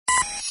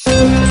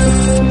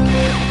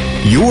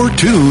You're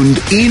tuned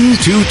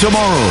into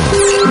tomorrow.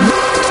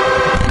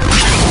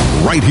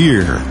 Right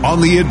here on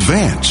the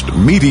Advanced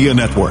Media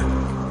Network.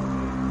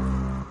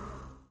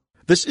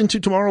 This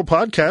Into Tomorrow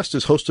podcast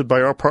is hosted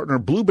by our partner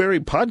Blueberry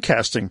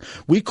Podcasting.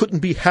 We couldn't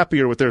be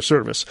happier with their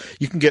service.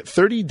 You can get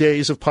 30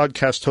 days of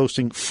podcast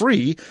hosting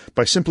free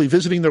by simply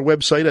visiting their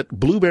website at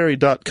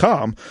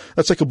blueberry.com.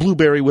 That's like a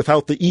blueberry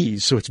without the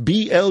E's. So it's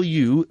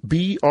BLUBRRY.com.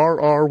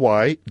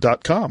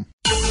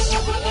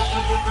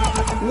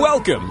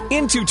 Welcome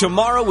Into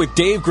Tomorrow with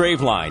Dave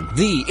Graveline,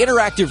 the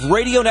interactive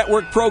radio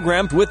network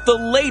program with the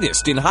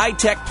latest in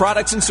high-tech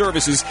products and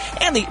services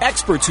and the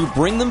experts who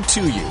bring them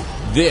to you.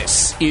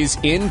 This is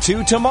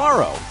Into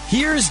Tomorrow.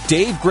 Here's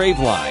Dave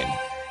Graveline.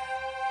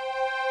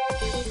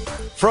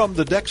 From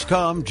the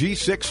Dexcom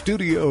G6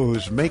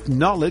 studios, make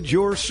knowledge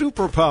your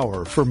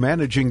superpower for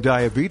managing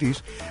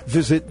diabetes.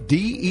 Visit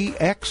DEXCOM.com.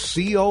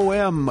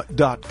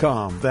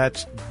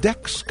 That's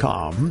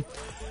Dexcom.com.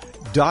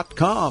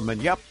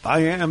 And yep,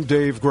 I am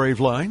Dave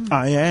Graveline.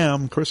 I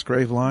am Chris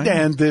Graveline.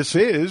 And this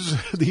is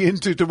the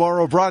Into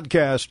Tomorrow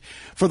broadcast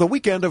for the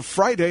weekend of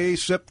Friday,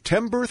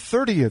 September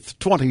 30th,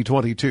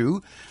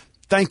 2022.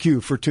 Thank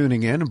you for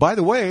tuning in. And by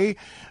the way,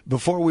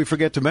 before we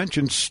forget to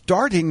mention,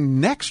 starting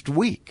next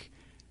week,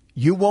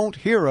 you won't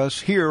hear us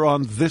here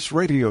on this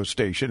radio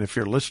station if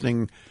you're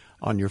listening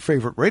on your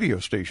favorite radio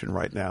station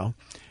right now.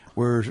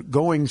 We're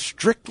going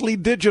strictly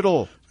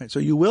digital. Right, so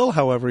you will,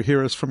 however,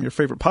 hear us from your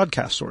favorite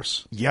podcast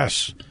source.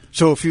 Yes.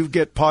 So if you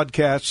get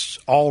podcasts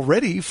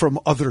already from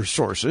other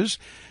sources,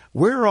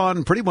 we're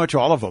on pretty much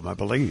all of them, I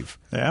believe.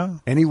 Yeah.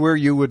 Anywhere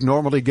you would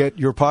normally get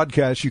your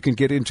podcast, you can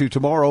get Into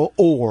Tomorrow,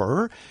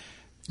 or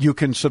you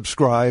can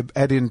subscribe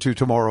at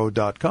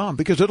intotomorrow.com,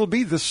 because it'll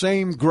be the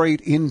same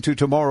great Into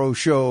Tomorrow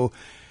show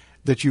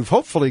that you've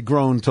hopefully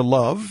grown to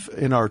love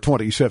in our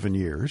 27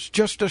 years,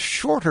 just a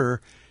shorter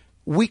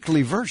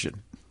weekly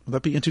version. Will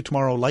that be Into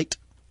Tomorrow Light?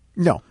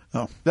 No.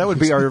 Oh. That would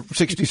be our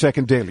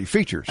 60-second daily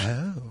features,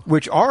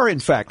 which are, in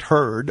fact,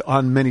 heard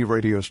on many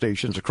radio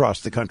stations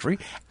across the country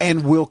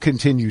and will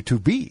continue to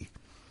be.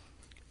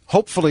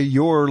 Hopefully,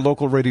 your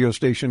local radio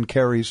station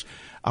carries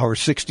our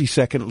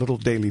 60-second little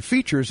daily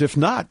features. If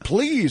not,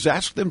 please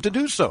ask them to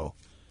do so.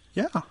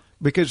 Yeah.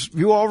 Because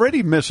you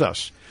already miss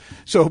us.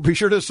 So be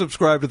sure to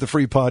subscribe to the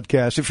free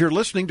podcast. If you're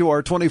listening to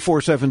our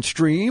 24/7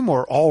 stream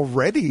or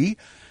already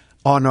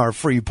on our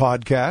free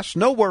podcast,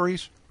 no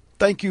worries.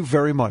 Thank you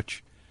very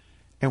much.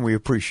 And we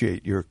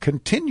appreciate your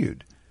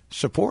continued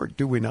support,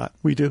 do we not?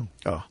 We do.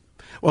 Oh.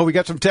 Well, we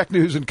got some tech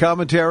news and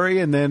commentary,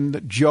 and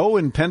then Joe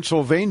in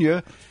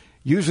Pennsylvania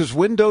uses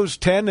Windows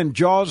 10 and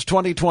JAWS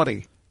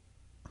 2020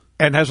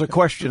 and has a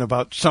question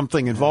about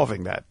something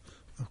involving that.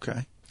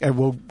 Okay. And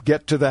we'll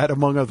get to that,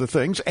 among other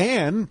things.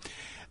 And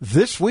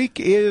this week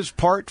is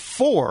part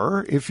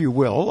 4, if you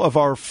will, of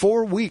our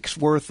 4 weeks'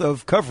 worth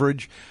of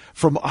coverage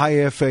from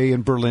IFA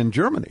in Berlin,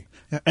 Germany.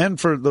 And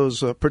for those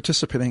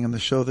participating in the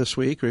show this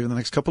week or even the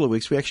next couple of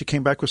weeks, we actually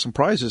came back with some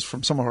prizes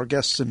from some of our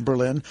guests in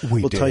Berlin.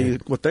 We'll tell you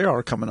what they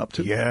are coming up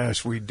to.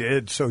 Yes, we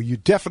did. So you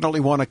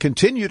definitely want to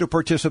continue to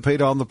participate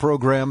on the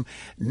program.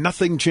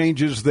 Nothing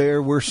changes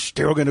there. We're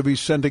still going to be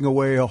sending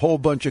away a whole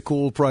bunch of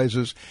cool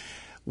prizes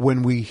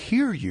when we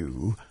hear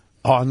you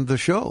on the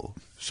show.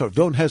 So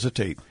don't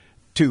hesitate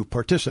to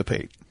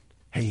participate.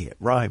 Hey, it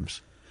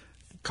rhymes.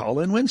 Call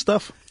in, win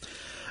stuff.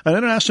 An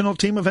international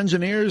team of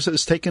engineers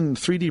has taken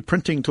 3D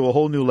printing to a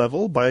whole new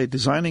level by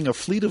designing a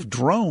fleet of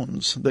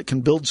drones that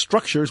can build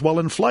structures while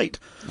in flight.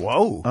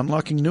 Whoa.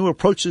 Unlocking new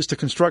approaches to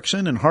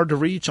construction in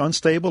hard-to-reach,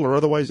 unstable, or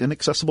otherwise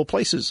inaccessible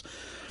places.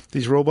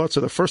 These robots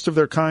are the first of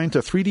their kind to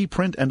 3D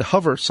print and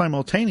hover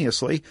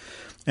simultaneously.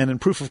 And in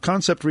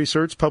proof-of-concept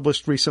research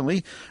published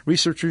recently,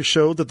 researchers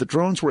showed that the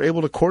drones were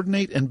able to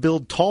coordinate and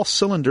build tall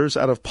cylinders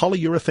out of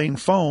polyurethane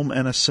foam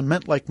and a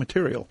cement-like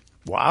material.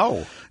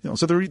 Wow.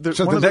 So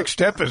the next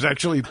step is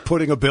actually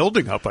putting a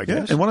building up, I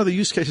guess. And one of the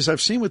use cases I've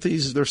seen with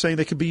these, they're saying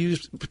they could be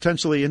used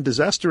potentially in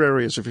disaster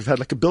areas if you've had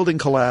like a building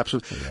collapse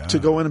to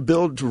go in and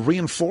build, to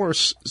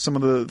reinforce some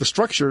of the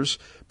structures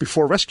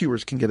before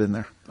rescuers can get in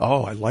there.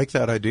 Oh, I like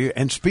that idea.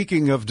 And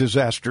speaking of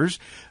disasters,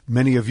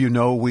 many of you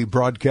know we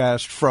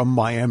broadcast from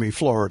Miami,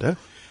 Florida.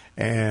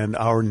 And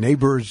our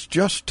neighbors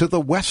just to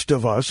the west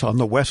of us on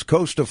the west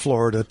coast of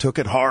Florida took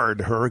it hard,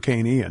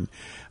 Hurricane Ian.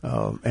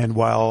 And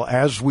while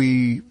as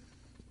we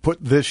put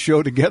this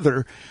show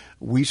together,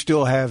 we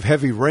still have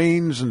heavy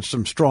rains and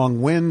some strong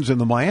winds in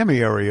the Miami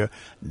area.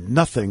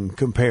 Nothing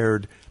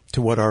compared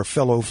to what our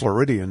fellow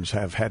Floridians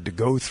have had to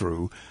go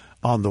through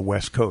on the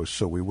West Coast.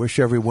 So we wish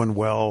everyone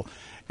well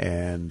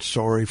and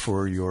sorry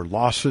for your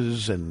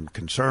losses and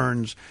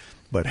concerns.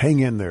 But hang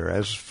in there.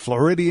 As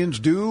Floridians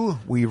do,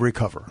 we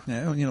recover.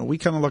 Yeah, we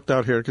kind of lucked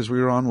out here because we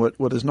were on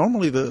what is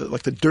normally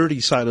the dirty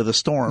side of the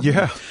storm.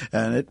 Yeah.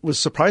 And it was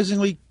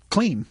surprisingly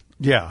clean.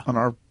 Yeah. On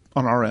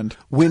our end.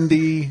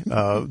 Windy.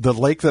 The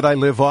lake that I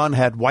live on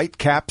had white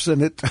caps in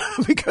it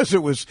because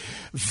it was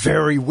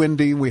very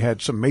windy. We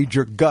had some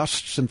major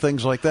gusts and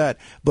things like that,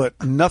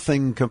 but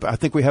nothing. I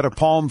think we had a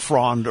palm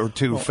frond or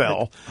two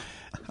fell.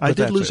 I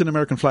did lose an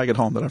American flag at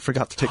home that I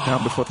forgot to take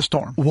down before the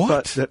storm. What?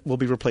 But that will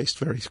be replaced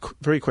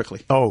very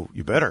quickly. Oh,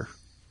 you better,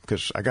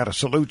 because I got to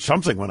salute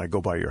something when I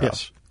go by your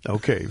house.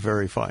 Okay,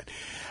 very fine.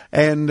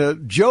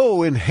 And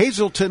Joe in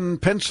Hazleton,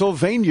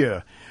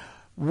 Pennsylvania,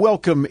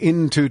 welcome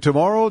into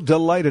tomorrow.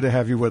 Delighted to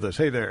have you with us.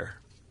 Hey there.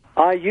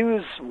 I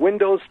use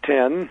Windows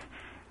 10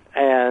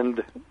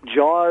 and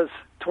JAWS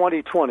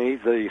 2020,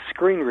 the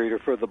screen reader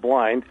for the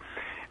blind,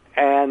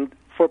 and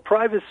for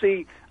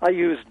privacy, I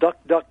use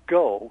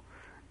DuckDuckGo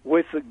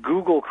with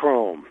Google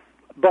Chrome.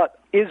 But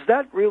is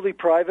that really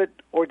private,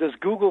 or does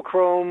Google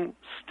Chrome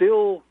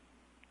still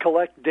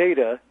collect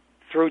data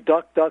through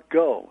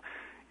DuckDuckGo?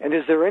 And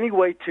is there any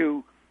way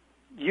to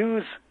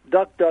use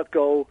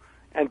DuckDuckGo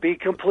and be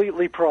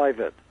completely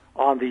private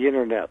on the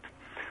Internet?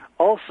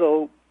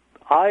 Also,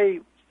 I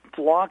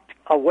blocked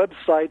a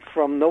website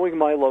from knowing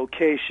my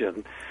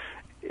location.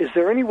 Is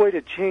there any way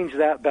to change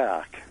that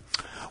back?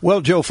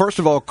 Well, Joe, first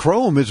of all,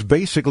 Chrome is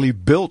basically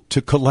built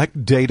to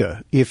collect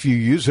data. If you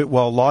use it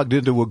while logged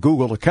into a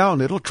Google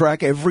account, it'll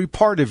track every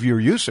part of your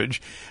usage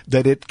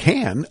that it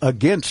can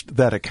against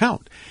that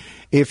account.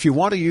 If you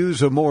want to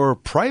use a more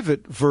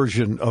private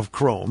version of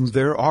Chrome,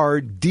 there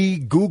are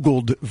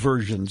de-Googled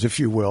versions,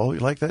 if you will. You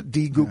like that,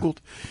 de-Googled?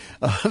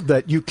 Yeah.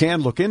 That you can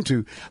look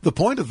into. The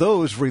point of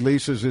those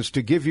releases is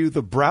to give you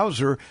the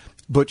browser,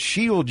 but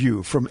shield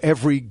you from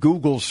every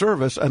Google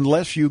service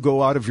unless you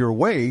go out of your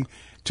way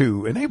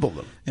to enable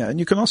them. Yeah, and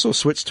you can also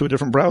switch to a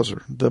different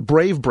browser. The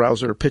Brave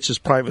browser pitches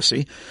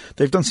privacy.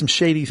 They've done some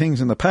shady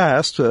things in the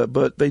past,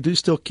 but they do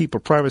still keep a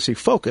privacy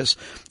focus,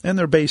 and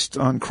they're based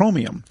on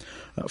Chromium.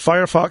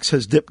 Firefox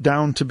has dipped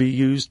down to be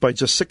used by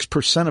just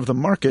 6% of the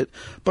market,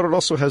 but it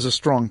also has a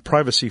strong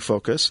privacy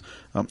focus.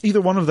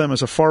 Either one of them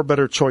is a far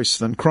better choice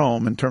than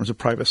Chrome in terms of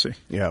privacy.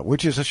 Yeah,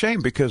 which is a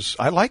shame because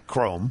I like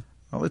Chrome.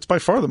 Well, it's by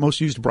far the most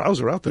used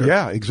browser out there.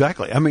 Yeah,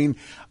 exactly. I mean,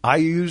 I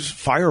use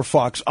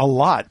Firefox a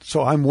lot,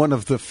 so I'm one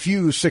of the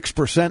few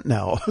 6%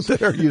 now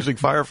that are using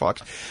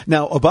Firefox.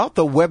 Now, about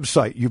the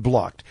website you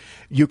blocked,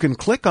 you can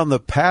click on the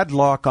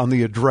padlock on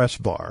the address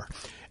bar,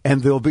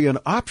 and there'll be an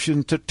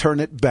option to turn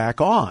it back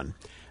on.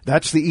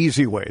 That's the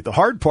easy way. The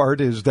hard part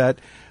is that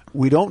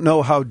we don't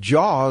know how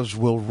JAWS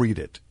will read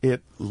it.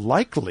 It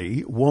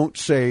likely won't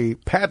say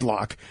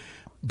padlock,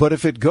 but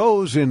if it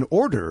goes in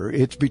order,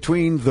 it's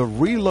between the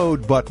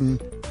reload button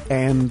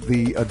and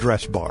the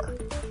address bar.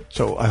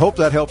 So I hope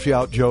that helps you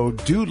out, Joe.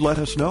 Do let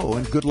us know,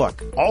 and good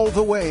luck all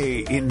the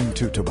way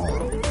into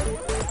tomorrow.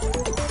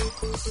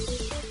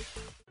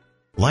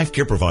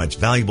 LifeCare provides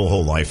valuable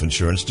whole life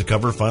insurance to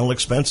cover final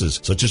expenses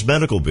such as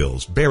medical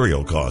bills,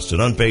 burial costs,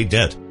 and unpaid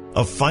debt.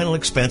 A final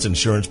expense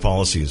insurance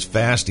policy is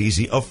fast,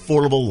 easy,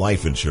 affordable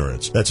life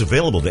insurance that's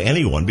available to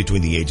anyone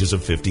between the ages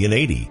of 50 and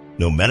 80.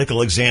 No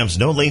medical exams,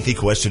 no lengthy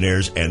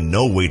questionnaires, and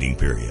no waiting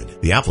period.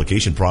 The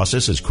application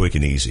process is quick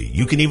and easy.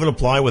 You can even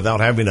apply without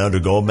having to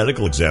undergo a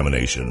medical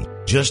examination.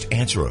 Just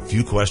answer a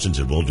few questions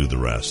and we'll do the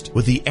rest.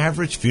 With the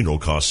average funeral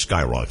cost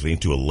skyrocketing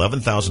to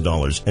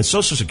 $11,000 and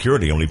Social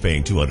Security only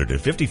paying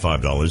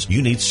 $255,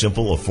 you need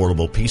simple,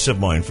 affordable peace of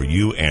mind for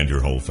you and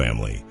your whole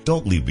family.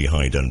 Don't leave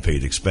behind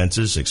unpaid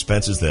expenses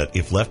that,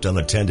 if left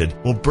unattended,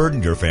 will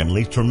burden your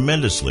family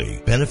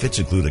tremendously. Benefits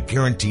include a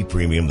guaranteed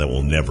premium that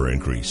will never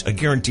increase, a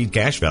guaranteed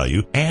cash value,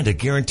 and a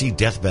guaranteed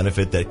death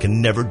benefit that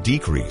can never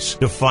decrease.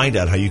 To find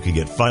out how you can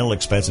get final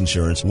expense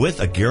insurance with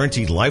a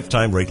guaranteed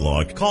lifetime rate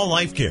lock, call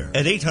LifeCare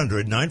at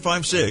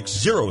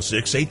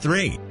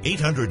 800-956-0683.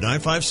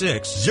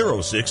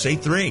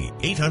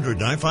 800-956-0683.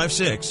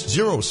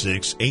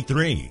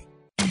 800-956-0683.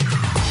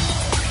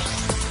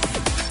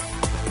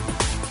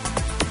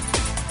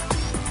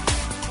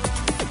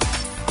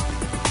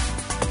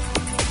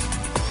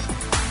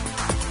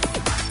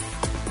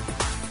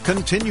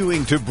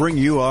 Continuing to bring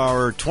you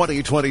our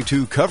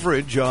 2022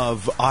 coverage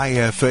of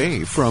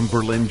IFA from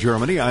Berlin,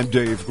 Germany. I'm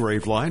Dave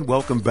Graveline.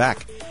 Welcome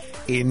back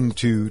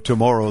into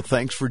tomorrow.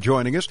 Thanks for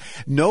joining us.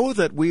 Know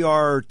that we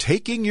are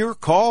taking your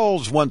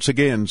calls once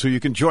again, so you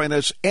can join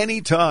us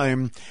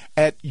anytime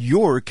at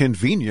your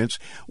convenience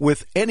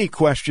with any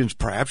questions.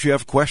 Perhaps you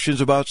have questions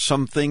about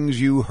some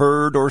things you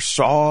heard or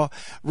saw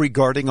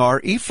regarding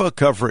our IFA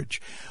coverage.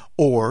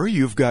 Or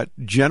you've got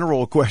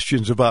general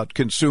questions about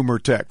consumer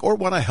tech, or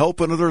want to help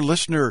another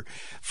listener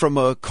from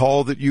a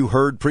call that you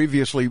heard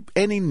previously.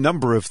 Any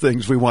number of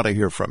things we want to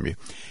hear from you.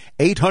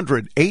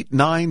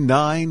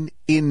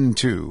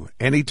 800-899-INTO,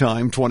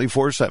 anytime,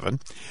 24/7.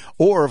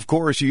 Or, of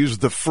course, use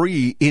the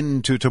free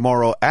Into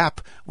Tomorrow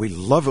app. We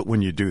love it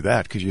when you do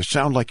that because you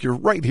sound like you're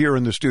right here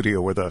in the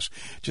studio with us.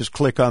 Just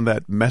click on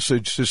that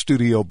Message to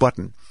Studio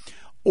button.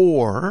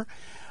 Or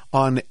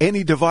on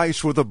any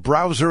device with a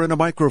browser and a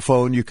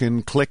microphone, you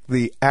can click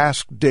the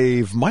Ask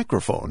Dave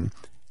microphone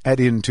at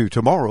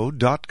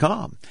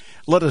intotomorrow.com.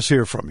 Let us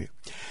hear from you.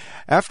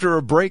 After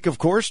a break, of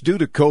course, due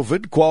to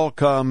COVID,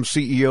 Qualcomm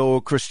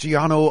CEO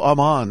Cristiano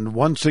Amon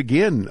once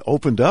again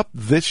opened up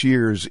this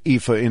year's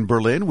IFA in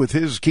Berlin with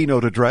his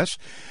keynote address,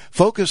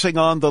 focusing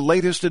on the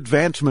latest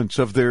advancements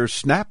of their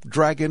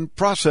Snapdragon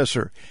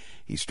processor.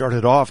 He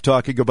started off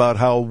talking about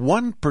how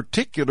one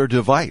particular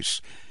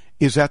device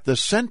is at the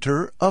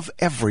center of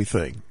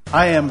everything.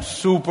 I am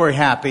super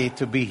happy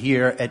to be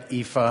here at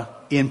IFA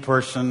in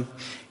person,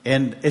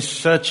 and it's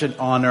such an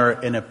honor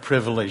and a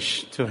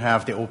privilege to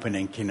have the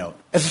opening keynote.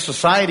 As a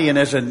society and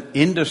as an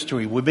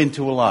industry, we've been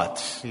through a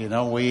lot.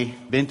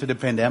 We've been to the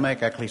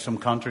pandemic. Actually, some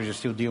countries are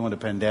still dealing with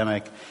the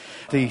pandemic.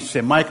 The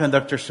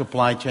semiconductor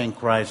supply chain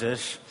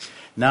crisis.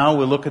 Now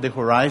we look at the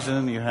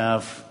horizon. You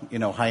have,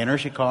 high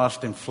energy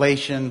cost,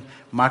 inflation,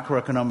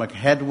 macroeconomic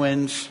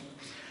headwinds.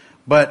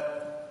 But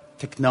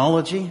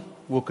technology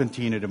will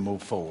continue to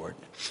move forward.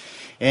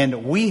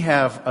 And we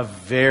have a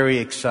very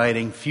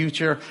exciting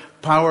future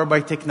powered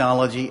by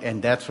technology,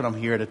 and that's what I'm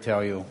here to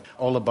tell you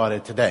all about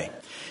it today.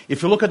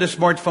 If you look at the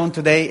smartphone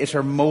today, it's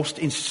our most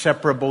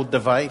inseparable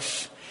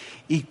device.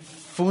 It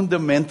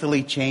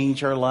fundamentally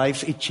changed our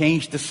lives. It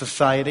changed the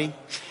society.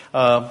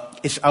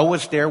 It's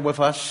always there with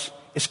us.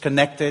 It's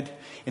connected,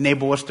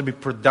 enable us to be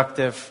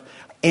productive.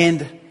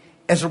 And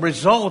as a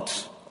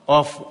result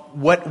of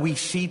what we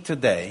see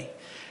today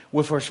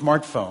with our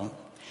smartphone,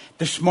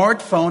 the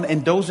smartphone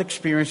and those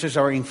experiences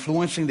are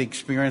influencing the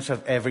experience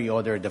of every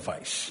other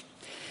device.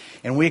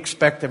 And we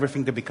expect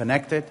everything to be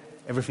connected,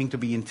 everything to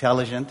be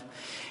intelligent.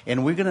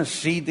 And we're going to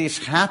see this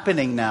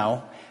happening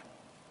now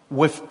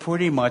with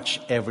pretty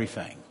much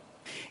everything.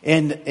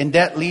 And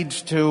that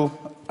leads to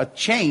a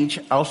change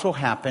also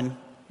happen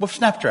with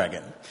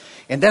Snapdragon.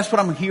 And that's what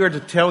I'm here to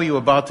tell you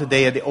about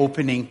today at the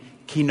opening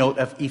keynote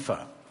of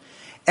IFA.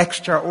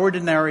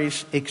 Extraordinary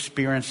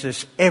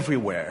experiences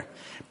everywhere,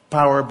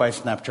 powered by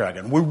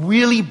Snapdragon. We're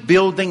really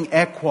building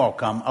at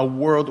Qualcomm a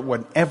world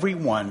where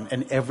everyone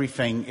and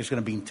everything is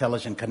going to be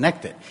intelligent,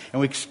 connected.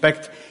 And we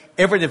expect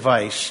every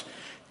device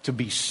to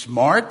be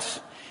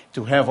smart,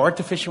 to have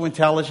artificial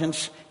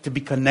intelligence, to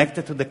be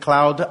connected to the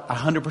cloud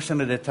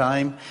 100% of the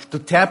time, to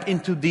tap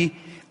into the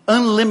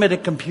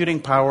unlimited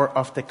computing power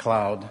of the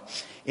cloud,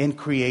 and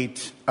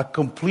create a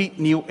complete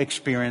new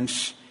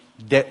experience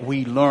that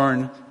we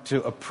learn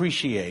to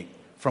appreciate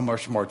from our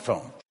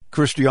smartphone.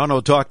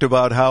 Cristiano talked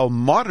about how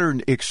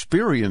modern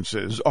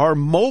experiences are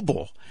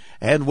mobile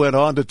and went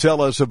on to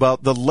tell us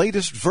about the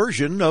latest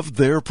version of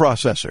their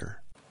processor.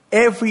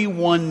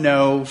 Everyone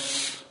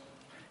knows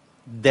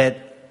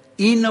that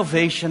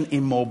innovation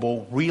in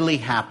mobile really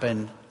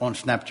happened on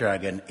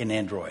Snapdragon and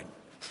Android.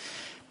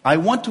 I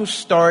want to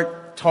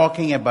start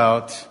talking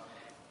about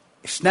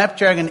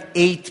Snapdragon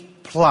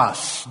 8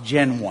 Plus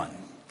Gen 1.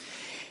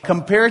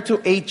 Compared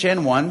to 8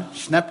 Gen 1,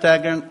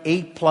 Snapdragon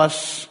 8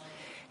 Plus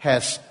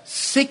has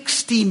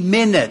 60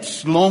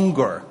 minutes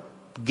longer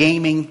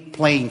gaming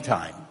playing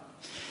time.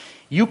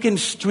 You can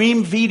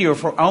stream video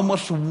for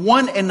almost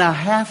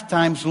 1.5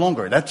 times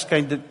longer. That's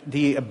kind of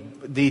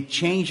the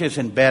changes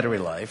in battery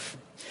life.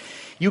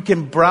 You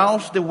can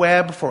browse the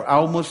web for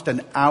almost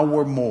an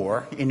hour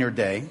more in your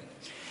day.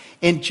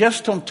 And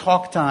just on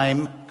talk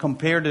time,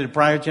 compared to the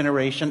prior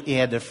generation, it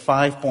had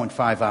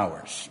 5.5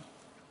 hours.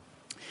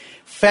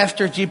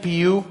 Faster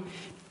GPU,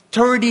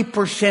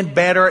 30%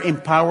 better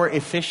in power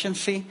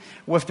efficiency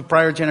with the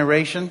prior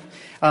generation.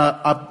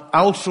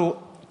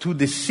 Also to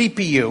the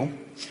CPU,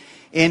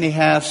 and it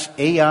has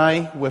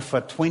AI with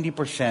a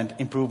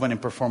 20% improvement in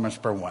performance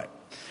per watt.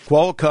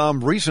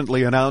 Qualcomm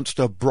recently announced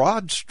a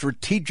broad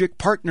strategic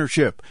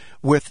partnership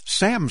with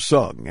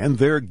Samsung and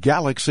their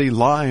Galaxy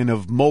line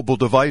of mobile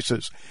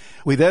devices.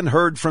 We then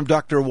heard from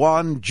Dr.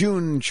 Wan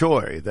Jun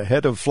Choi, the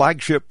head of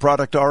flagship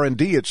product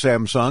R&D at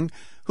Samsung,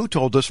 who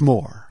told us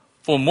more.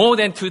 For more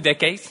than 2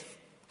 decades,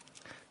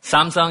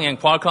 Samsung and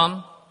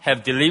Qualcomm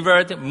have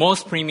delivered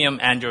most premium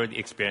Android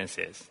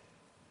experiences.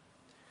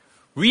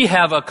 We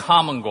have a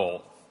common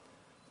goal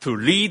to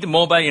lead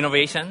mobile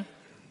innovation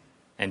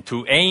and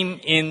to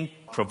aim in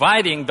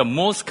providing the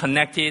most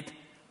connected,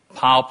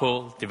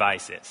 powerful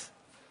devices.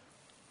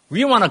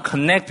 We want to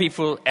connect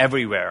people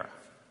everywhere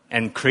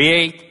and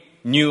create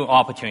new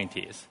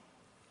opportunities.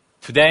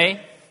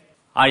 Today,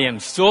 I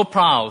am so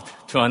proud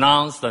to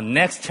announce the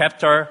next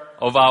chapter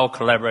of our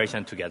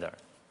collaboration together.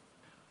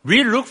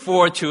 We look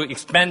forward to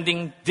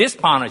expanding this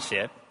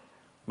partnership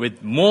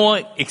with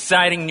more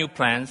exciting new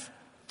plans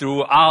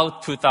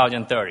throughout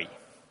 2030.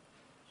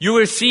 You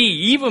will see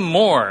even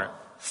more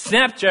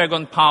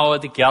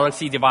Snapdragon-powered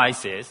Galaxy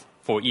devices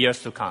for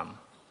years to come.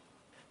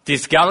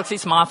 These Galaxy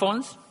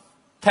smartphones,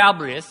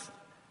 tablets,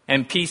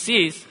 and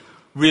PCs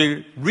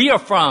will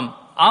reaffirm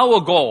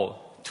our goal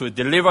to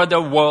deliver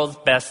the world's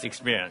best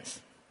experience.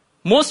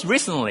 Most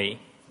recently,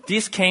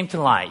 this came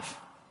to life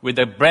with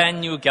the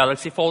brand new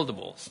Galaxy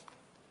Foldables.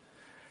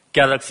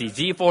 Galaxy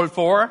Z Fold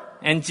 4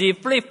 and Z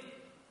Flip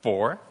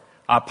 4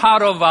 are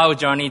part of our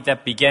journey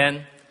that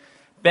began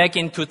back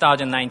in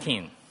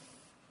 2019.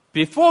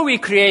 Before we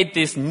create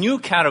this new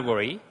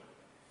category,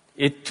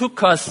 it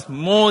took us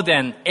more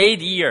than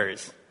 8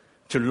 years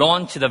to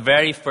launch the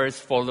very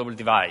first foldable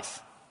device.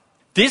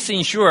 This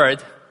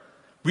ensured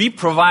we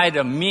provide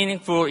a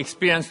meaningful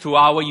experience to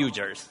our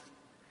users.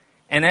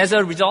 And as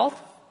a result,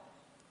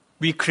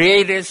 we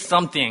created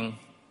something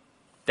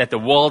that the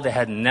world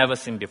had never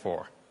seen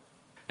before.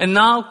 And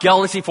now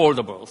Galaxy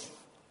Foldables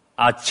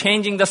are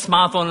changing the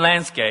smartphone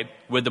landscape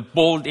with a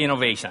bold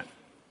innovation.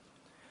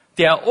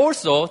 They are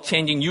also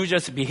changing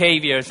users'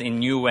 behaviors in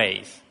new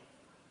ways.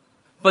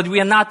 But we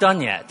are not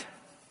done yet.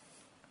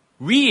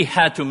 We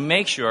had to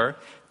make sure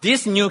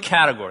this new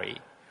category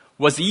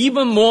was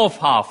even more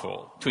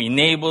powerful to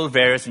enable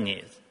various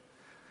needs.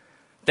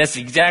 That's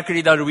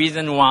exactly the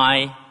reason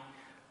why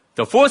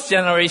the fourth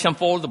generation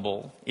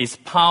foldable is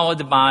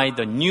powered by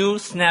the new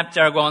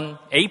Snapdragon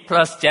 8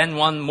 Plus Gen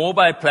 1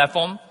 mobile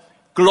platform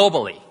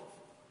globally.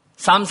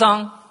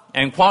 Samsung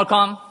and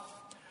Qualcomm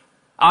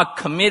are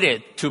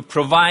committed to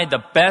provide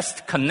the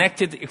best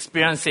connected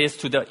experiences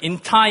to the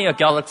entire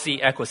Galaxy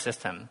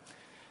ecosystem,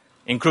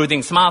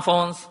 including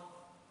smartphones,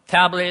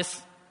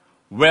 tablets,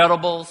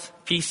 wearables,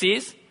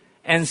 PCs,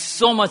 and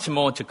so much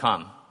more to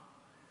come.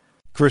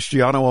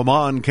 Cristiano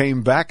Amon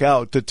came back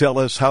out to tell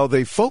us how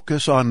they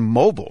focus on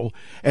mobile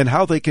and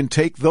how they can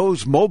take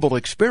those mobile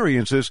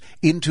experiences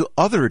into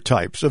other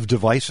types of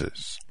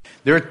devices.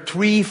 There are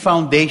three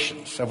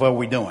foundations of what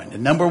we're doing.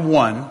 And number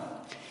one,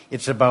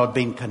 it's about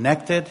being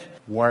connected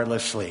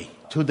wirelessly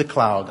to the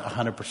cloud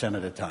 100%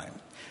 of the time.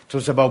 So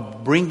it's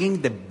about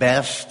bringing the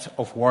best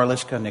of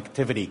wireless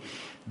connectivity.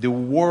 The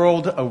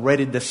world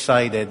already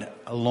decided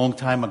a long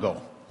time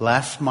ago,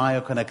 last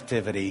mile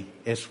connectivity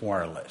is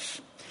wireless.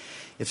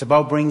 It's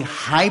about bringing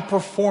high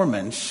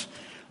performance,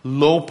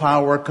 low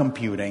power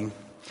computing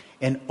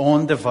and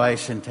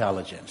on-device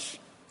intelligence.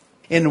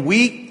 And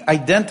we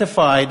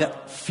identified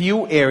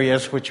few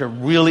areas which are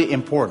really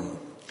important.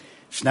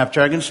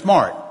 Snapdragon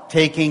Smart,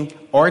 taking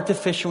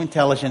artificial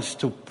intelligence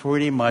to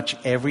pretty much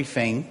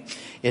everything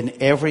in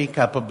every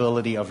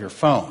capability of your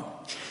phone.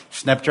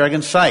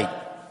 Snapdragon Sight,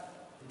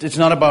 it's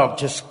not about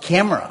just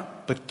camera,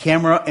 but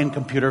camera and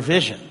computer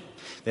vision.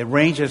 It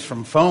ranges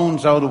from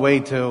phones all the way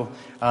to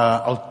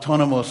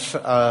autonomous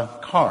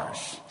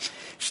cars.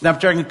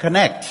 Snapdragon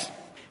Connect.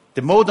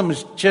 The modem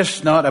is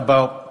just not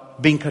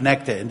about being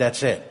connected, and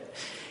that's it.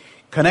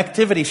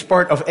 Connectivity is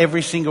part of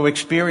every single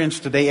experience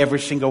today, every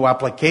single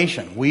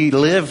application. We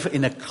live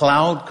in a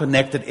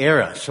cloud-connected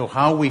era, so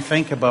how we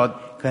think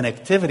about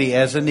connectivity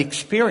as an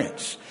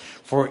experience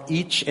for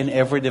each and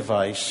every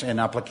device and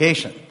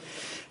application.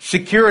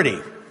 Security,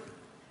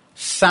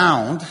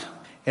 sound,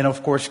 and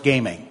of course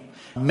gaming.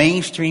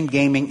 Mainstream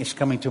gaming is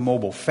coming to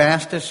mobile.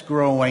 Fastest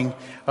growing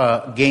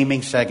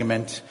gaming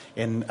segment,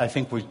 and I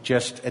think we're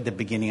just at the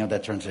beginning of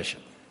that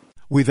transition.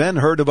 We then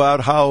heard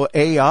about how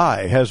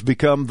AI has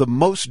become the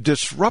most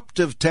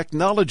disruptive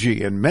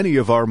technology in many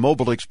of our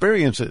mobile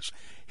experiences.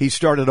 He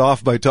started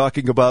off by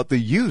talking about the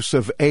use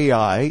of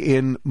AI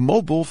in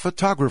mobile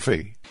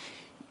photography.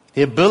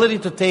 The ability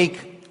to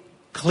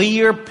take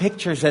clear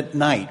pictures at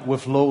night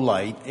with low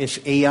light is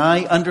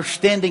AI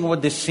understanding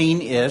what the scene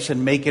is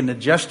and making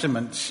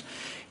adjustments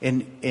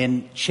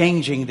in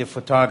changing the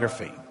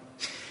photography.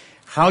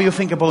 How you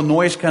think about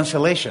noise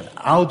cancellation.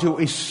 Audio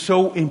is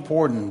so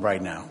important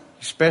right now,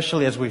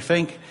 especially as we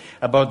think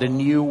about the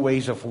new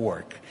ways of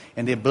work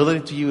and the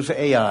ability to use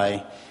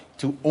AI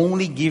to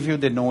only give you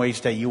the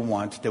noise that you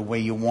want the way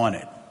you want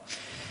it.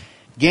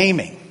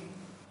 Gaming.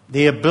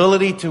 The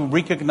ability to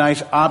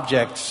recognize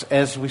objects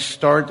as we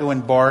start to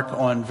embark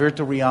on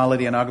virtual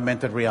reality and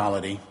augmented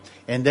reality.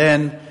 And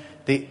then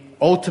the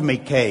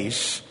ultimate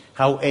case,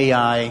 how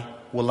AI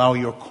will allow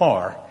your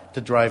car to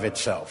drive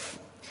itself.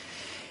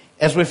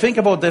 As we think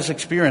about these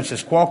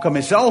experiences, Qualcomm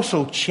is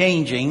also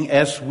changing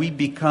as we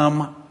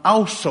become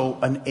also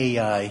an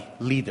AI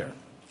leader.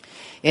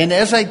 And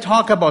as I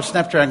talk about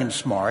Snapdragon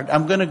Smart,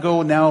 I'm going to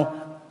go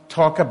now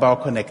talk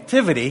about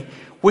connectivity,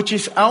 which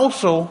is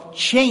also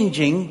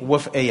changing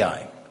with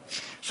AI.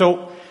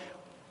 So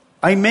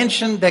I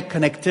mentioned that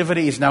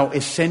connectivity is now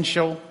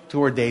essential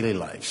to our daily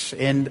lives.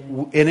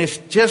 And it's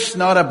just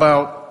not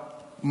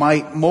about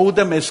my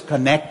modem is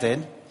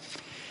connected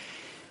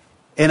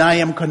and I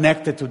am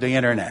connected to the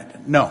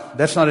internet. No,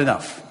 that's not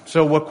enough.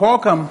 So what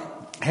Qualcomm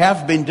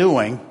have been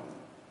doing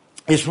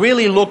is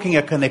really looking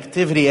at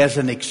connectivity as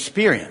an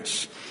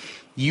experience.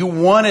 You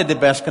wanted the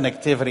best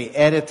connectivity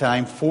at a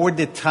time for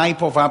the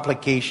type of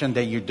application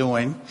that you're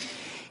doing,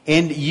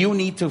 and you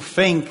need to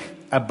think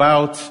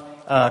about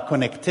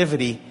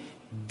connectivity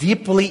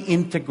deeply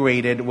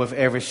integrated with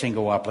every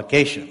single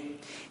application.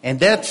 And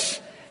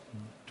that's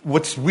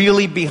what's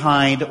really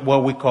behind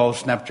what we call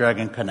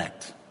Snapdragon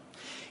Connect.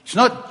 It's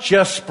not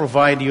just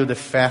provide you the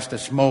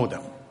fastest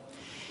modem.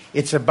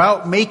 It's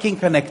about making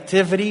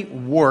connectivity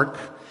work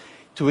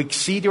to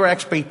exceed your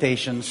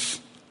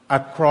expectations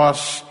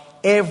across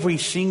every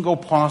single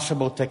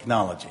possible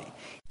technology.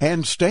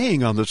 And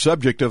staying on the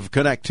subject of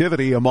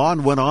connectivity,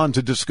 Amon went on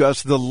to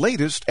discuss the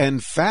latest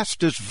and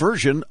fastest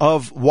version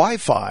of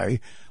Wi-Fi,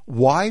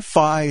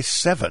 Wi-Fi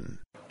 7.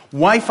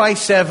 Wi-Fi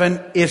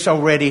 7 is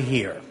already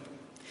here.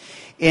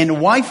 And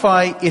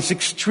Wi-Fi is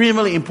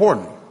extremely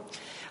important.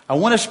 I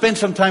want to spend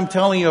some time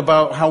telling you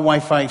about how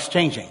Wi-Fi is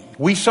changing.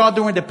 We saw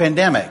during the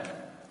pandemic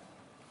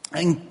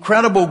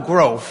incredible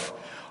growth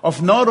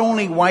of not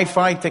only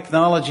Wi-Fi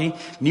technology,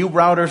 new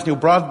routers, new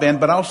broadband,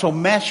 but also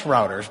mesh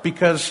routers,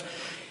 because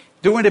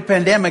during the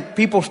pandemic,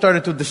 people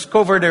started to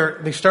discover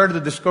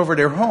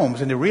their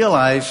homes, and they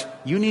realized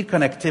you need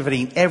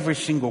connectivity in every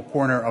single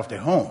corner of the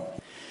home.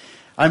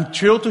 I'm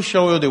thrilled to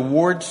show you the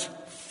world's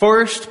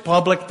first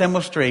public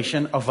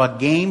demonstration of a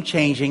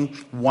game-changing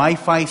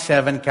Wi-Fi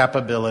 7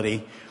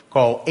 capability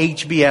called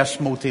HBS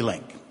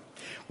Multilink.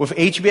 With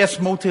HBS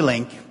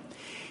Multilink,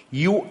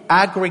 you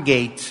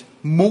aggregate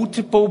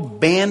multiple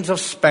bands of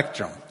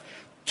spectrum,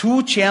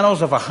 2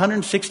 channels of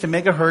 160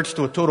 megahertz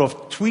to a total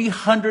of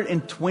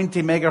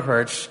 320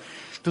 megahertz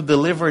to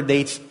deliver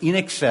dates in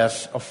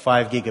excess of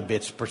 5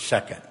 gigabits per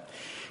second.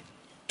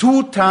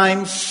 2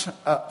 times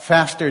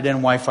faster than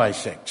Wi-Fi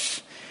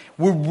 6.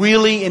 We're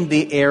really in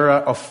the era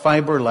of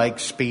fiber-like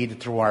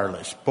speed through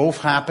wireless, both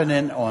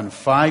happening on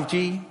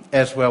 5G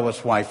as well as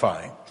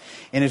Wi-Fi.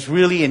 And it's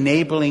really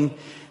enabling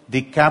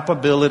the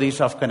capabilities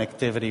of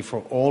connectivity for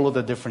all of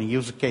the different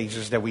use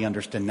cases that we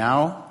understand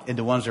now and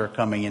the ones that are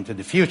coming into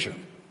the future.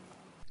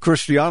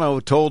 Cristiano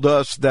told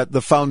us that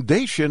the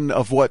foundation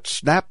of what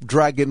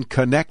Snapdragon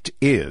Connect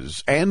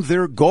is, and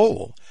their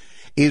goal,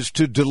 is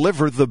to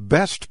deliver the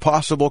best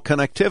possible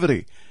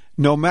connectivity,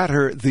 no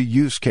matter the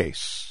use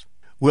case.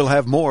 We'll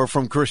have more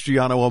from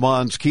Cristiano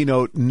Aman's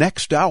keynote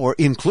next hour,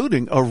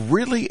 including a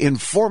really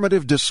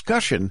informative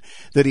discussion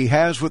that he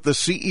has with the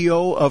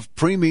CEO of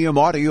premium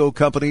audio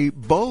company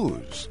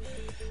Bose.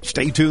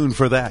 Stay tuned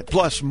for that,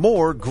 plus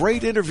more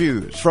great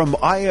interviews from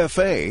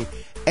IFA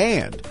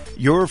and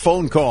your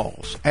phone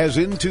calls as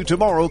Into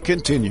Tomorrow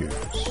continues.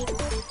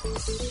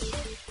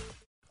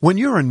 When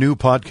you're a new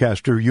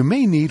podcaster, you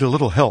may need a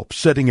little help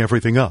setting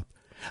everything up.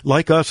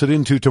 Like us at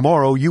Into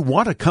Tomorrow, you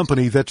want a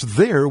company that's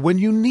there when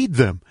you need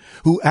them,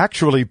 who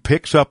actually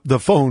picks up the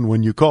phone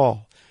when you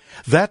call.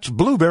 That's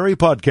Blueberry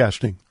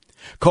Podcasting.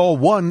 Call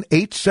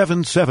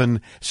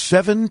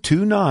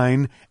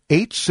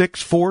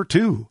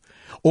 1-877-729-8642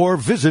 or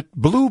visit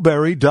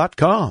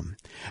blueberry.com.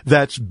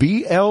 That's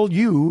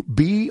BLUBRRY.com.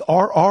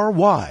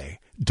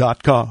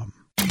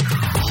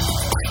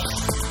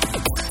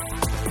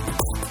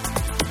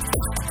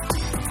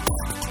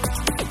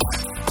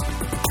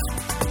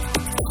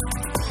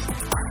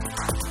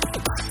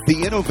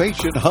 The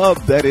innovation hub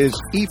that is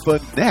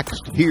IFA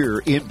Next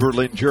here in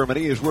Berlin,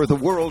 Germany, is where the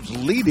world's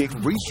leading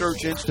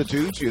research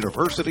institutes,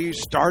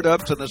 universities,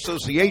 startups, and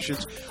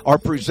associations are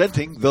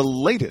presenting the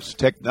latest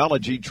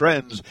technology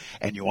trends.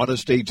 And you want to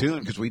stay tuned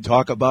because we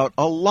talk about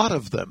a lot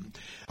of them.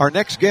 Our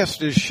next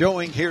guest is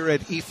showing here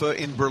at IFA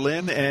in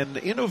Berlin an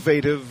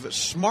innovative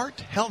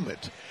smart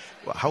helmet.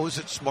 Well, how is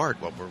it smart?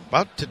 Well, we're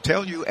about to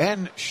tell you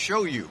and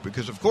show you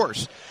because, of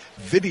course,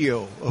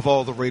 video of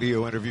all the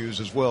radio interviews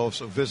as well.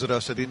 So visit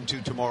us at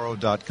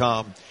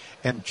intotomorrow.com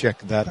and check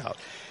that out.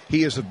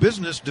 He is a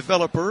business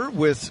developer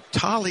with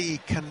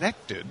Tali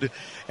Connected,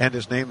 and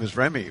his name is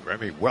Remy.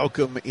 Remy,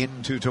 welcome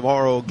Into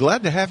Tomorrow.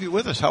 Glad to have you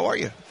with us. How are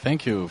you?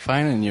 Thank you.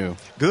 Fine, and you?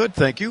 Good,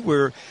 thank you.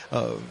 We're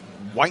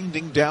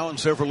winding down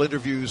several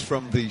interviews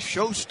from the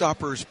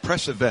Showstoppers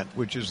press event,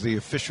 which is the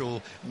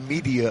official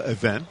media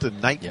event the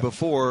night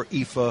before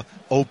IFA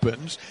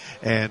opens.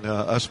 And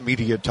us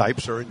media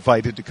types are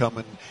invited to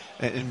come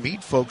and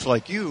meet folks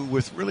like you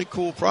with really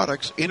cool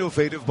products,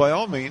 innovative by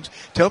all means.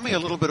 Tell me a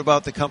little bit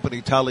about the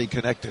company Tali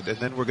Connected, and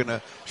then we're going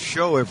to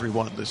show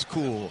everyone this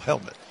cool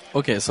helmet.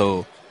 Okay,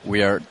 so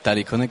we are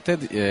Tali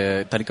Connected.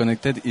 Tali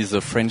Connected is a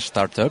French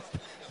startup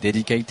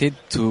dedicated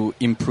to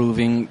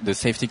improving the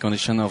safety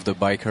condition of the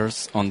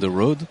bikers on the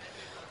road.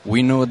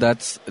 We know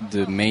that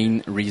the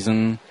main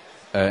reason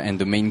and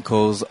the main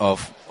cause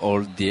of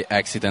all the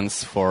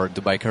accidents for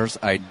the bikers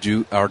are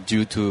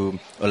due to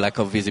a lack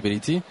of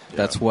visibility. Yeah.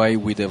 That's why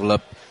we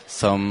develop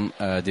some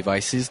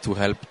devices to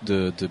help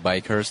the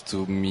bikers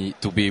to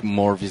be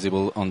more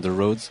visible on the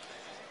roads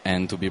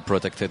and to be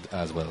protected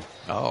as well.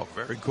 Oh,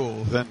 very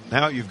cool. Then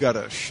now you've got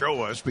to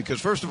show us,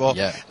 because first of all,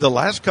 the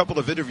last couple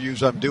of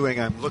interviews I'm doing,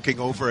 I'm looking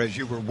over as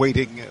you were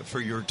waiting for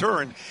your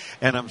turn,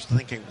 and I'm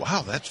thinking,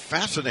 wow, that's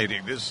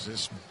fascinating.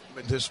 This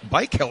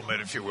bike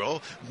helmet, if you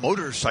will,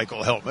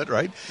 motorcycle helmet,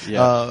 right,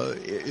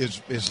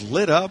 is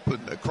lit up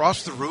and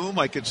across the room.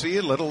 I could see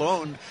it, let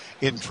alone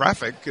in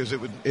traffic, because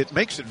it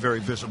makes it very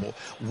visible.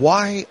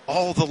 Why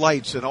all the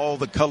lights and all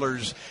the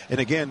colors?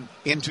 And again,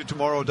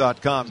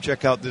 intotomorrow.com,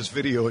 check out this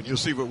video and you'll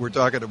see what we're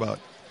talking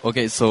about.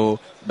 Okay, so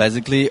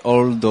basically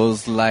all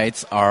those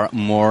lights are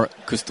more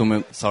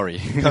customizable,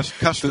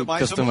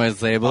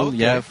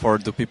 okay. For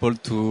the people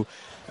who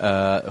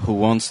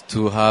wants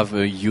to have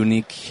a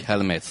unique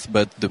helmet.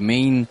 But the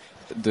main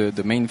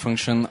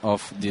function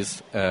of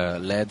these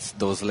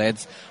those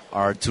LEDs,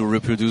 are to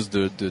reproduce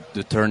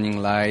the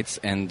turning lights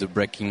and the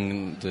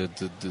braking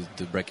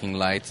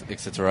lights,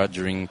 etc.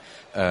 during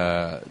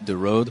the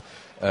road.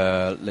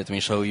 Let me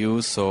show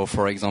you. So,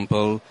 for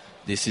example,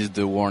 this is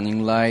the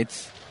warning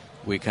light.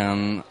 We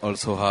can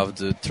also have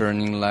the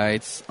turning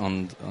lights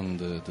on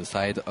the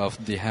side of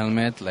the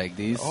helmet, like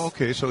this.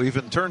 Okay, so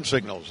even turn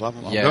signals.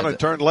 I'm going to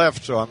turn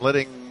left, so I'm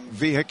letting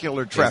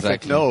vehicular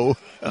traffic know.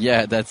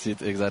 Yeah, that's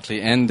it,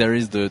 exactly. And there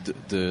is the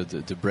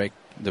brake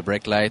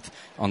light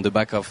on the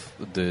back of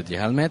the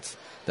helmet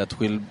that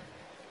will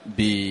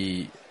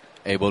be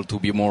able to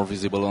be more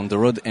visible on the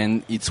road,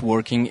 and it's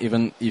working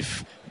even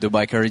if the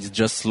biker is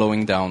just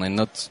slowing down and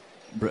not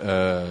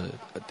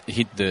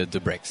hit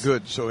the brakes.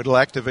 Good. So it'll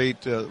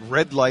activate a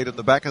red light in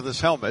the back of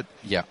this helmet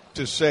Yeah.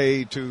 to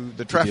say to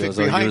the traffic The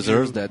other behind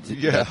users you, that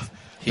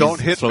he's don't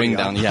hit slowing me.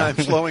 down. I'm, Yeah. I'm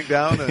slowing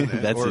down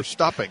That's or it.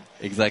 stopping.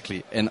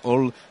 Exactly. And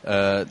all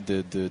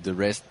the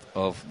rest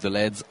of the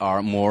LEDs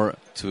are more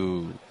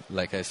to,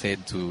 like I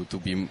said, to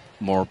be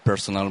more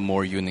personal,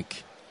 more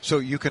unique. So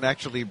you can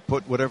actually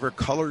put whatever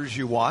colors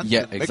you want, Yeah,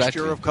 a exactly.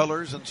 mixture of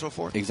colors and so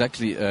forth?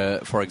 Exactly.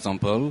 For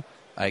example,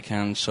 I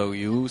can show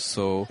you,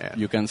 so Yeah.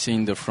 you can see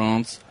in the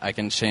front, I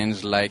can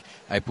change, like,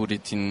 I put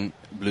it in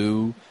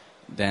blue,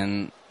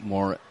 then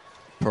more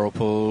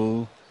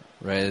purple,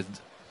 red,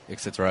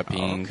 etc.,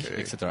 pink,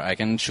 Okay. etc. I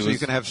can choose. So you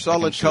can have I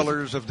solid choose.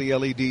 colors of the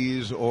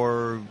LEDs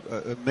or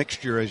a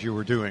mixture as you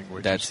were doing,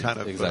 which That's is kind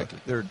it, of exactly.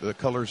 the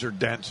colors are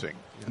dancing.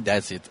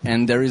 That's it.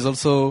 And there is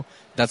also,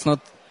 that's not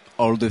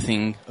all the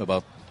thing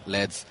about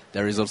LEDs.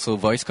 There is also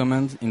voice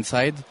command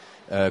inside,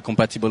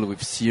 compatible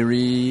with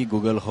Siri,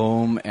 Google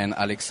Home, and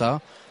Alexa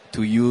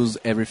to use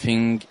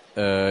everything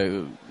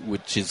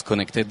which is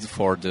connected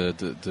for the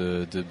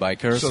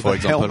bikers. So for the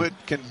example, helmet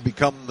can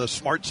become the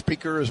smart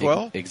speaker as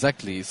well?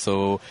 Exactly.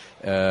 So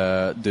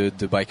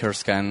the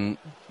bikers can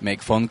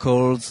make phone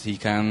calls. He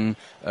can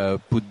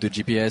put the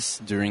GPS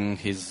during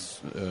his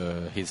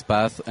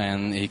path,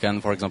 and he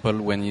can, for example,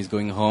 when he's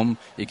going home,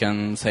 he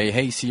can say,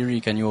 "Hey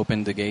Siri, can you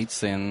open the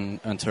gates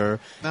and enter?"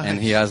 Nice. And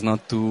he has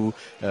not to,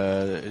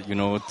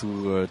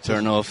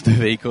 turn off the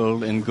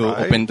vehicle and go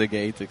Right. open the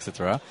gate,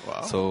 etc.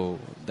 Wow. So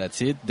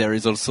that's it. There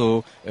is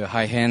also a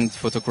high-end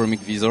photochromic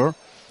visor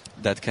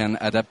that can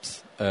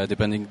adapt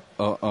depending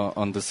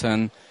on the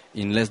sun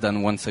in less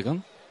than 1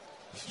 second.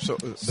 So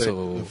the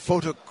So-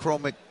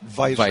 photochromic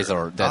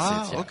visor. That's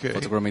it. Yeah. Okay.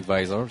 Photochromic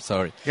visor.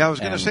 Sorry. Yeah, I was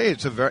going to And say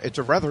it's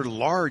a rather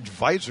large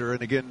visor,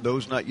 and again,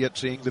 those not yet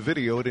seeing the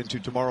video at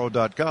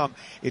intotomorrow.com,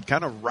 it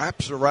kind of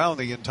wraps around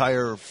the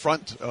entire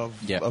front of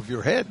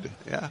your head.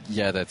 Yeah.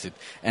 Yeah, that's it.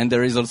 And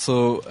there is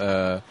also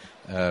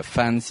a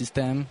fan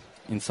system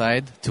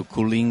inside to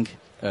cooling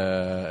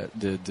the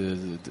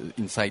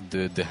inside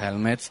the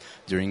helmets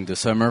during the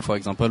summer. For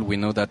example, we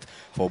know that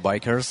for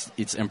bikers,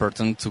 it's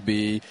important to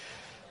be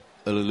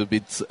a little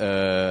bit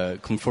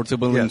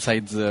comfortable Yes.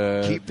 inside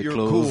Keep the your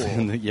clothes.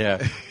 cool. Yeah,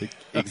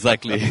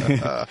 exactly.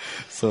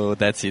 So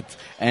that's it.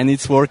 And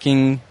it's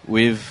working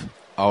with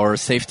our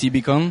safety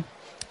beacon,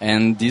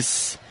 and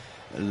this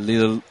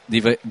little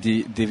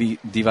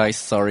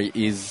device,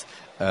 is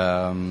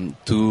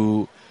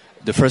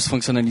the first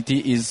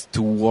functionality is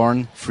to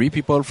warn 3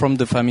 people from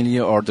the family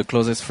or the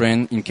closest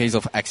friend in case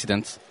of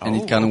accident, and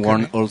it can okay.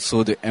 warn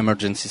also the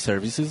emergency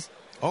services.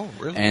 Oh,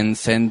 really? And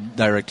send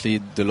directly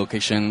the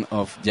location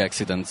of the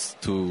accidents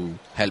to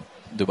help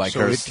the bikers.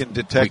 So it can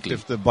detect quickly.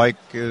 if the bike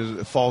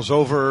falls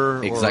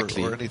over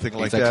Exactly. or anything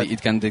like exactly. that.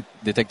 It can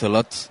detect a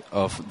lot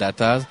of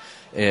data.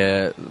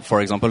 For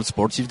example,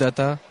 sportive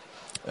data,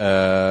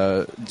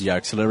 the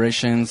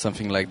acceleration,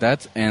 something like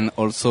that. And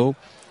also,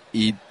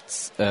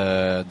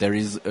 there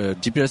is a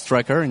GPS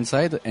tracker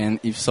inside. And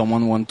if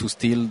someone wants to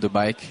steal the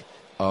bike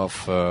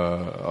of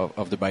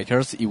the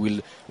bikers, he will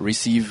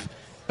receive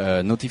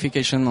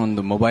notification on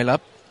the mobile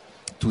app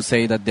to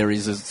say that there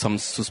is some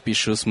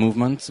suspicious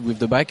movement with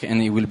the bike,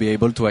 and he will be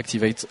able to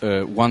activate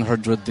a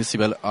 100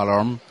 decibel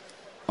alarm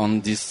on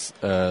this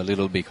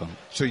little beacon.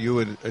 So you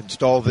would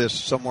install this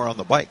somewhere on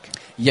the bike?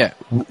 Yeah,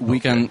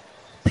 we can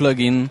plug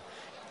in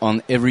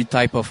on every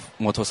type of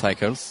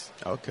motorcycles.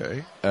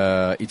 Okay.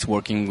 It's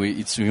working with,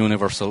 it's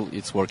universal,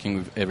 it's working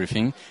with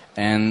everything,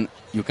 and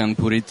you can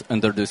put it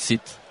under the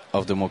seat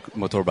of the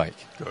motorbike.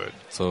 Good.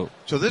 So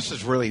this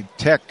is really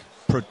tech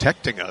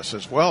protecting us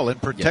as well and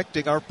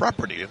protecting our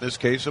property, in this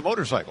case a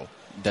motorcycle.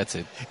 That's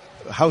it.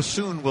 How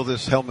soon will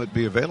this helmet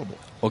be available?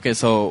 Okay,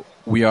 so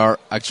we are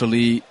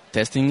actually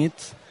testing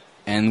it,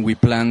 and we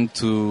plan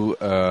to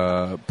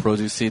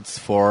produce it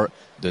for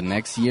the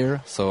next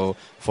year. So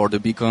for the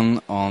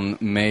beacon on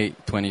May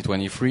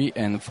 2023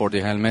 and for the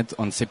helmet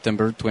on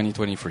September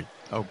 2023.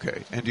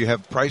 Okay. And do you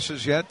have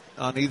prices yet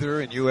on either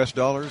in US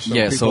dollars so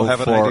yeah, people so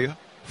have an idea?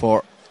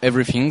 For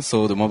everything,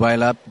 so the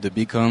mobile app, the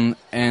beacon,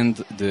 and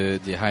the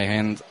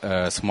high-end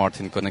smart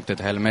and connected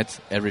helmet,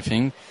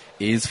 everything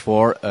is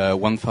for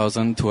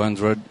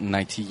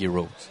 1,290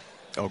 euros.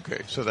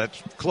 Okay, so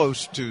that's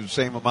close to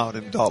same amount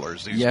in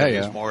dollars these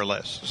days, more or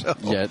less. So,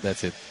 yeah,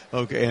 that's it.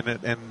 Okay, and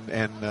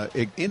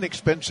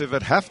inexpensive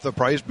at half the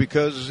price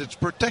because it's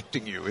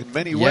protecting you in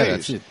many Yeah, ways,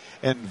 that's it.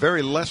 and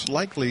very less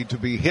likely to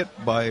be hit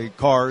by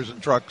cars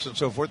and trucks and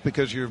so forth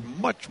because you're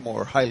much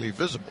more highly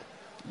visible.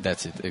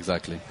 That's it,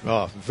 exactly.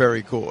 Oh,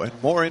 very cool. And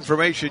more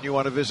information, you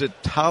want to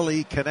visit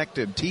Tali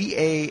Connected,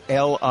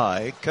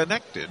 TALI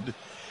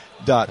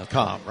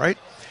Connected.com, right?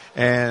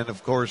 And,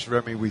 of course,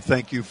 Remy, we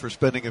thank you for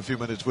spending a few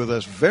minutes with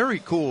us. Very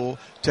cool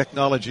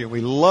technology, and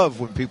we love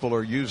when people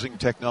are using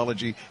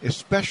technology,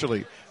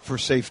 especially for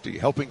safety,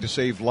 helping to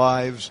save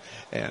lives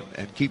and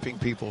keeping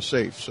people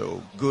safe.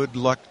 So good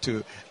luck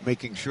to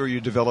making sure you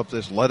develop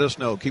this. Let us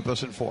know. Keep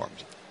us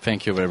informed.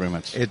 Thank you very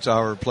much. It's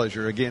our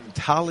pleasure. Again,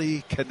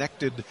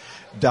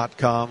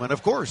 TaliConnected.com. And,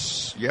 of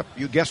course, yep,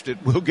 you guessed it,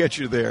 we'll get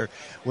you there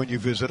when you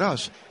visit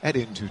us at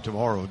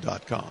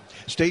IntoTomorrow.com.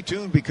 Stay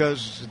tuned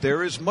because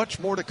there is much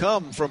more to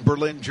come from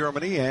Berlin,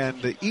 Germany,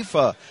 and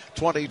IFA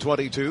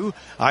 2022.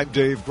 I'm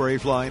Dave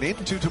Graveline.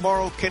 Into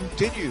Tomorrow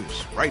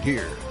continues right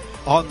here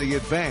on the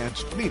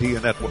Advanced Media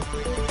Network.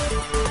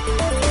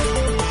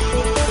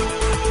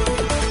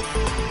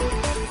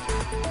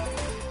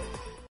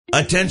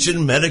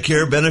 Attention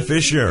Medicare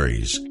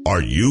beneficiaries.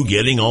 Are you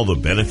getting all the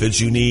benefits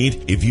you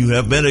need? If you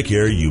have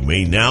Medicare, you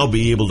may now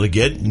be able to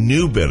get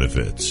new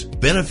benefits.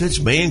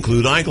 Benefits may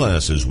include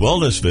eyeglasses,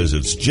 wellness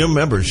visits, gym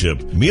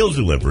membership, meal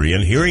delivery,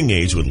 and hearing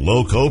aids with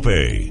low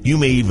copay. You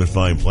may even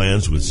find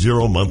plans with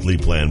 0 monthly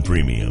plan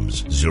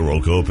premiums, 0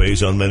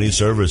 copays on many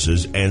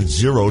services, and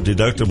 0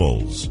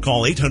 deductibles.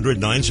 Call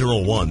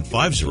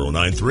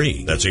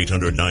 800-901-5093. That's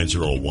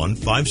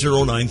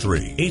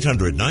 800-901-5093.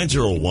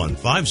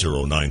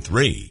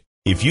 800-901-5093.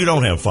 If you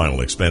don't have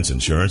final expense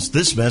insurance,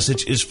 this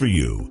message is for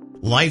you.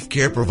 Life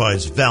Care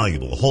provides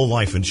valuable whole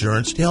life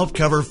insurance to help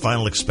cover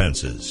final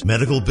expenses,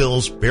 medical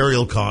bills,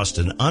 burial costs,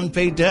 and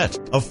unpaid debt.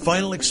 A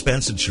final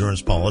expense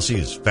insurance policy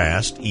is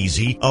fast,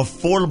 easy,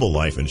 affordable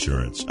life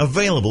insurance,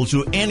 available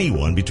to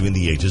anyone between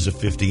the ages of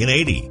 50 and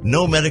 80.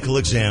 No medical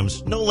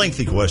exams, no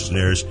lengthy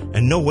questionnaires,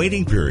 and no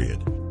waiting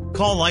period.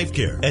 Call Life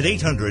Care at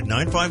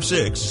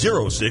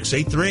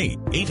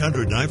 800-956-0683.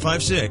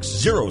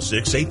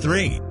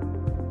 800-956-0683.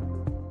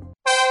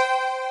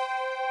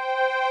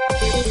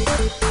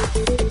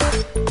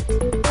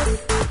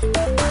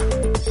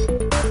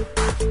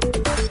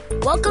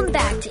 Welcome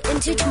back to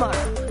Into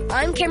Tomorrow.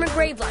 I'm Cameron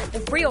Graveline, the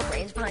real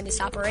brains behind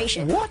this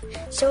operation. What?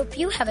 So if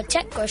you have a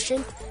tech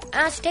question,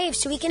 ask Dave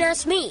so he can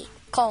ask me.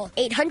 Call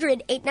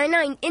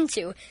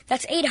 800-899-INTO.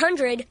 That's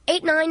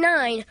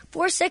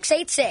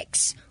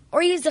 800-899-4686.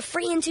 Or use the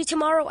free Into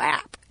Tomorrow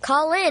app.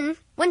 Call in,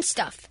 win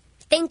stuff.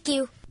 Thank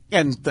you.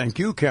 And thank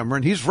you,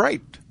 Cameron. He's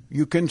right.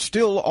 You can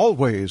still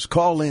always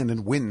call in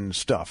and win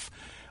stuff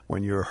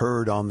when you're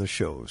heard on the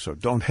show. So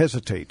don't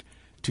hesitate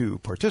to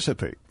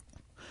participate.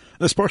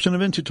 This portion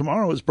of Into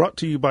Tomorrow is brought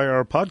to you by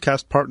our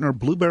podcast partner,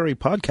 Blueberry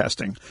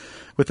Podcasting.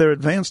 With their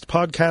advanced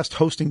podcast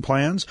hosting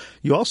plans,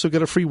 you also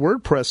get a free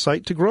WordPress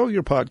site to grow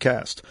your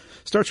podcast.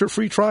 Start your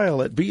free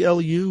trial at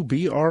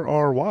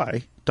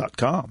BLUBRRY.com.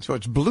 So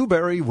it's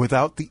Blueberry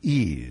without the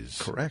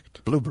E's.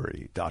 Correct.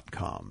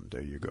 Blueberry.com.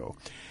 There you go.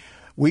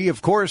 We,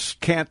 of course,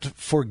 can't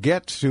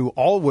forget to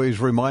always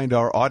remind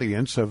our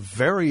audience of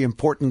very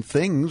important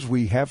things.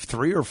 We have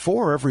 3 or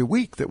 4 every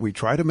week that we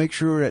try to make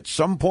sure at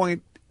some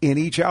point in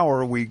each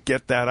hour we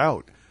get that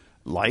out.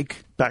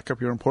 Like, back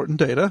up your important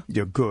data.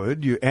 You're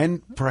good.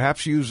 And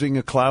perhaps using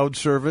a cloud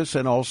service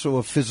and also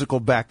a physical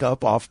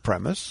backup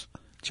off-premise.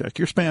 Check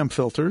your spam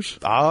filters.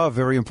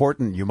 Very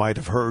important. You might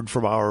have heard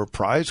from our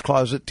prize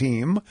closet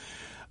team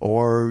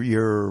or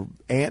your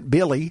Aunt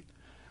Billy.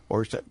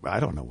 Or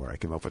I don't know where I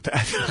came up with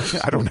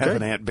that. I don't have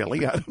an Aunt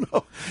Billy. I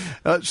don't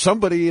know.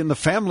 Somebody in the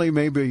family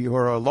maybe,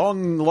 or a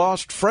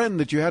long-lost friend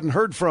that you hadn't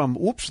heard from.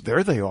 Oops,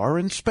 there they are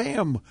in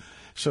spam.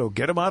 So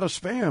get them out of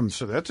spam.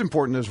 So that's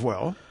important as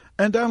well.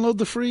 And download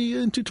the free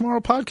Into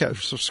Tomorrow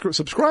podcast.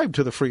 Subscribe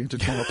to the free Into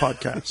Tomorrow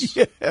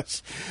podcast.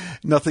 Yes.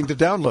 Nothing to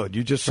download.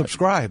 You just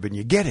subscribe and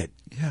you get it.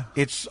 Yeah.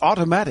 It's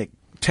automatic.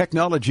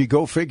 Technology,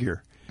 go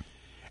figure.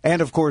 And,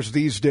 of course,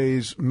 these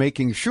days,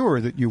 making sure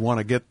that you want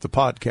to get the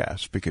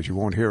podcast because you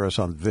won't hear us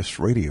on this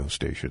radio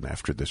station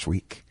after this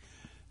week.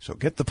 So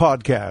get the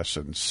podcast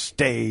and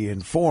stay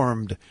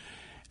informed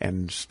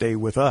and stay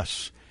with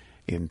us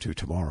into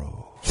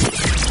tomorrow.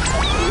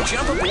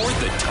 Jump aboard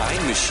the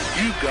time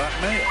machine. You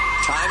got mail.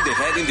 Time to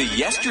head into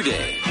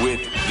yesterday with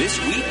This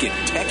Week in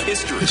Tech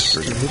History.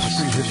 History.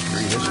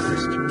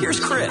 Here's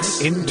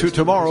Chris. Into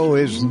Tomorrow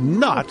is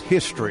not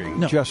history,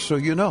 No. just so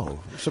you know.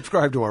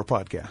 Subscribe to our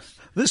podcast.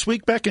 This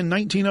week, back in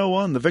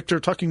 1901, the Victor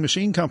Tucking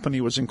Machine Company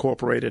was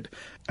incorporated.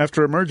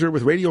 After a merger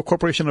with Radio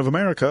Corporation of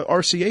America,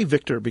 RCA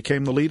Victor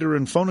became the leader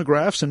in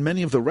phonographs and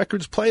many of the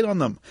records played on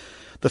them.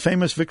 The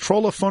famous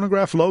Victrola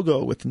phonograph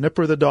logo with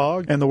Nipper the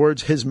dog and the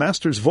words His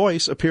Master's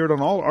Voice appeared on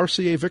all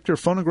RCA Victor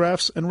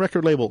phonographs and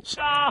record labels.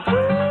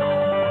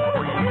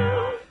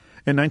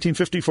 In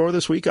 1954,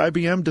 this week,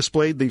 IBM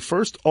displayed the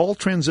first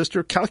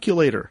all-transistor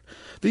calculator.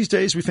 These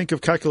days, we think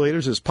of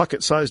calculators as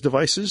pocket-sized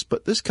devices,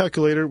 but this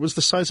calculator was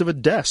the size of a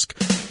desk.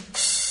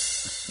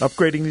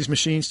 Upgrading these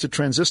machines to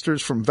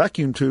transistors from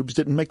vacuum tubes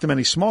didn't make them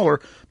any smaller,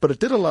 but it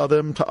did allow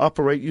them to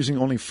operate using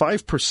only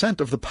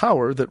 5% of the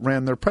power that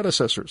ran their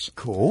predecessors.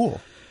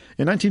 Cool.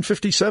 In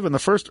 1957, the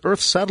first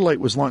Earth satellite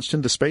was launched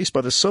into space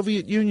by the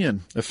Soviet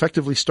Union,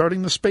 effectively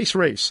starting the space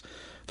race.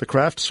 The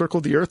craft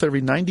circled the Earth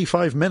every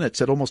 95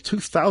 minutes at almost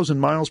 2,000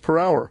 miles per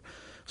hour.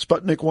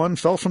 Sputnik 1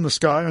 fell from the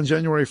sky on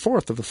January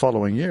 4th of the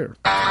following year.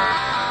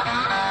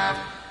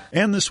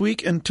 And this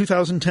week in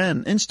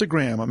 2010,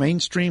 Instagram, a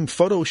mainstream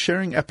photo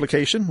sharing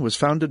application, was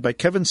founded by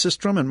Kevin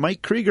Systrom and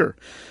Mike Krieger.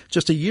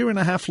 Just a year and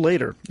a half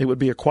later, it would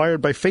be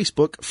acquired by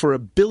Facebook for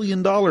 $1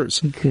 billion.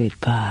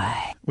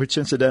 Goodbye. Which,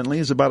 incidentally,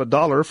 is about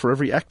 $1 for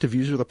every active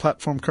user the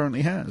platform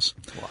currently has.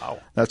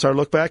 Wow. That's our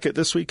look back at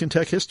This Week in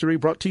Tech History,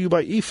 brought to you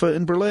by IFA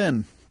in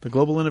Berlin, the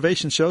global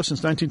innovation show since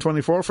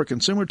 1924 for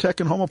consumer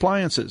tech and home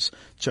appliances.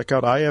 Check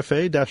out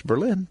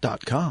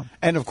ifa-berlin.com.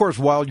 And, of course,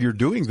 while you're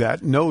doing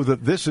that, know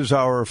that this is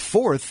our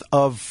fourth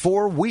of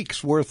 4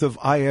 weeks' worth of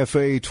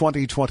IFA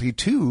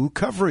 2022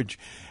 coverage,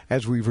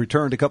 as we've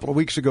returned a couple of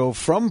weeks ago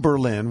from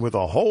Berlin with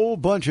a whole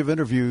bunch of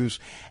interviews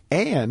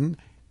and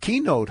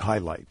keynote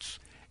highlights,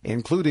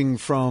 including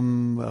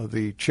from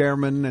the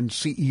chairman and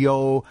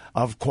CEO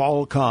of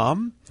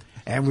Qualcomm.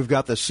 And we've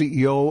got the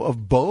CEO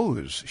of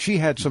Bose. She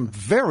had some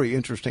very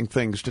interesting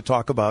things to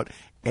talk about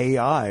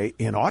AI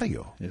in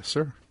audio. Yes,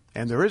 sir.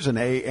 And there is an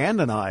A and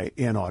an I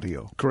in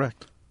audio.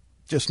 Correct.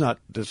 Just not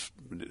this.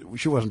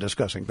 She wasn't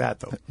discussing that,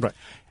 though. Right.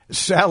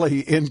 Sally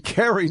in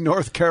Cary,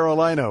 North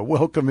Carolina.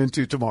 Welcome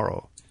into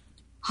Tomorrow.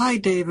 Hi,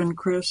 Dave and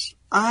Chris.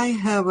 I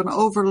have an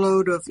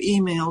overload of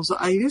emails.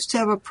 I used to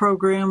have a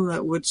program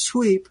that would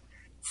sweep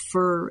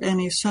for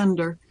any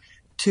sender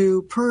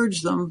to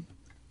purge them.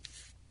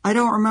 I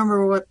don't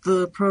remember what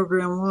the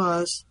program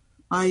was.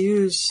 I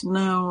use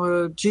now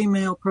a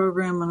Gmail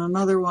program and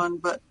another one,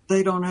 but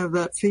they don't have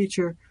that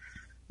feature.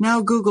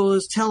 Now Google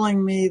is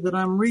telling me that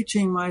I'm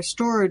reaching my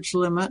storage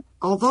limit,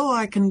 although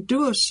I can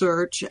do a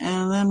search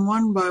and then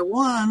one by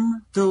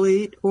one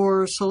delete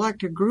or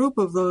select a group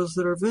of those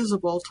that are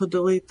visible to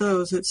delete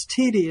those. It's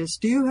tedious.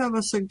 Do you have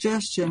a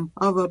suggestion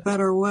of a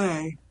better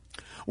way?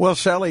 Well,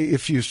 Sally,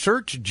 if you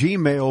search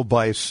Gmail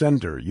by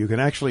sender, you can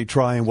actually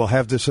try, and we'll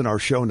have this in our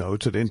show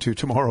notes at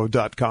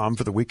intotomorrow.com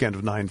for the weekend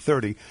of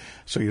 9:30,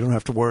 so you don't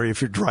have to worry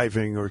if you're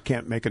driving or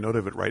can't make a note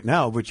of it right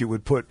now, but you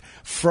would put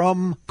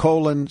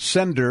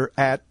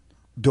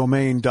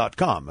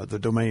from:sender@domain.com, the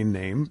domain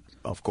name,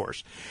 of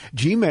course.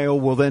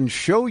 Gmail will then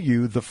show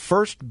you the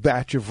first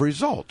batch of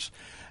results.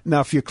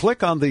 Now, if you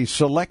click on the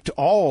Select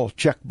All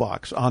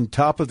checkbox on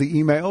top of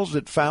the emails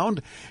it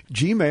found,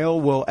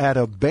 Gmail will add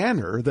a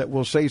banner that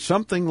will say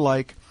something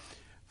like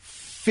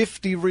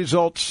 50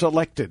 results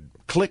selected.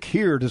 Click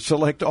here to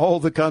select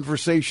all the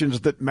conversations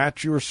that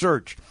match your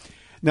search.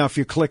 Now, if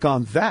you click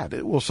on that,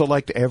 it will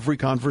select every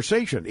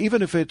conversation,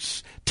 even if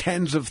it's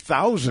tens of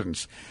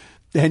thousands.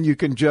 Then you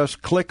can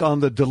just click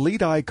on the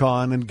delete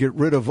icon and get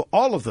rid of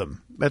all of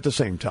them at the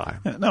same time.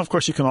 Now, of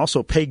course, you can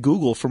also pay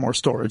Google for more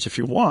storage if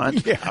you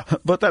want,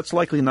 but that's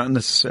likely not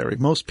necessary.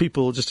 Most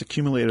people just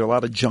accumulate a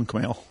lot of junk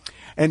mail.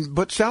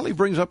 But Sally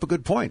brings up a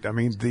good point. I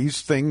mean,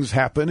 these things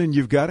happen, and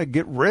you've got to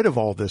get rid of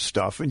all this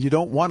stuff, and you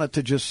don't want it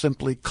to just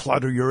simply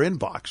clutter your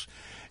inbox,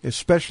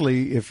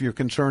 especially if you're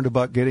concerned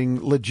about getting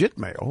legit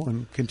mail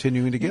and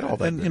continuing to get all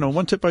that. And,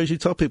 one tip I usually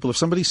tell people, if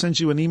somebody sends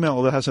you an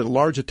email that has a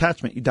large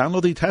attachment, you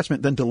download the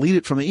attachment, then delete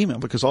it from the email,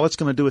 because all it's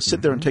going to do is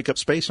sit there and take up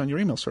space on your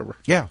email server.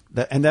 Yeah,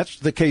 and that's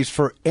the case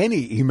for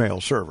any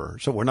email server.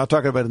 So we're not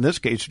talking about, in this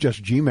case,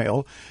 just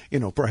Gmail.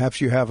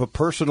 Perhaps you have a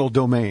personal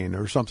domain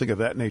or something of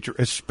that nature,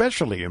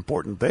 especially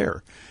important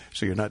there,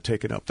 so you're not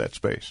taking up that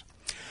space.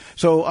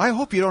 So I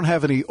hope you don't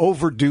have any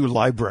overdue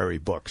library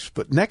books,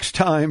 but next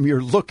time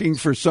you're looking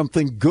for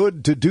something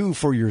good to do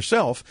for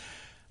yourself,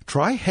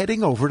 try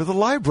heading over to the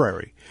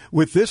library.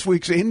 With this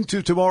week's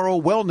Into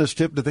Tomorrow Wellness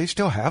Tip, do they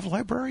still have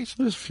libraries?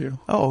 There's a few.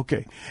 Oh,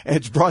 okay.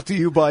 It's brought to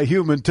you by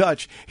Human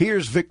Touch.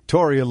 Here's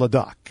Victoria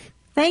Ladoc.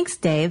 Thanks,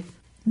 Dave.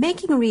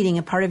 Making reading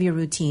a part of your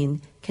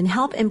routine can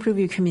help improve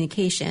your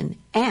communication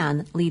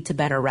and lead to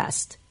better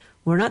rest.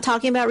 We're not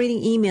talking about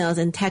reading emails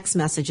and text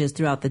messages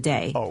throughout the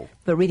day,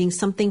 but reading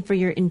something for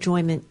your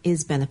enjoyment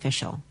is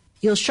beneficial.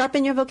 You'll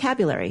sharpen your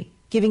vocabulary,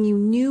 giving you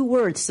new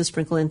words to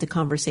sprinkle into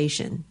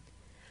conversation.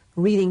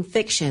 Reading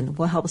fiction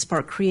will help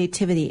spark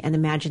creativity and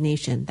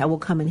imagination that will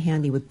come in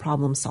handy with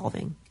problem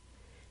solving.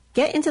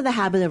 Get into the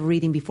habit of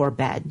reading before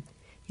bed.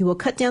 You will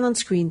cut down on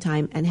screen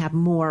time and have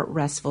more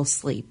restful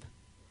sleep.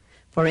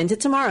 For Into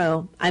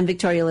Tomorrow, I'm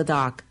Victoria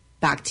Ladoc.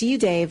 Back to you,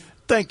 Dave.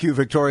 Thank you,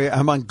 Victoria.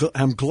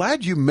 I'm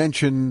glad you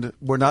mentioned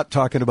we're not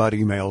talking about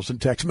emails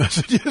and text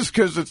messages,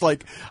 because it's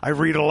like I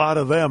read a lot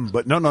of them.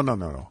 But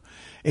no.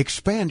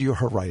 Expand your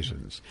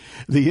horizons.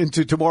 The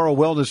Into Tomorrow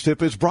Wellness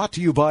Tip is brought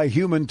to you by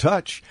Human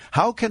Touch.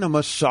 How can a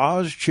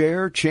massage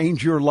chair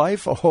change your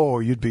life? Oh,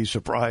 you'd be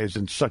surprised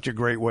in such a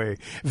great way.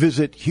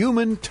 Visit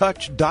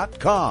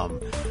humantouch.com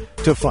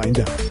to find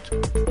out.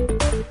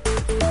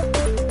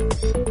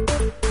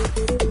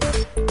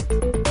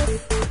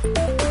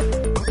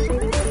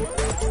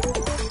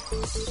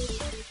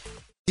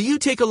 Do you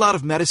take a lot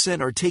of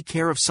medicine or take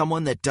care of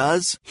someone that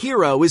does?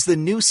 Hero is the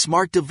new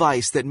smart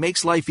device that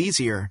makes life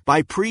easier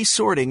by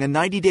pre-sorting a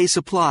 90-day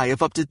supply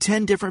of up to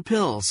 10 different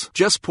pills.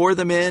 Just pour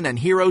them in and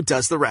Hero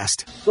does the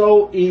rest.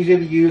 So easy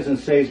to use and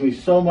saves me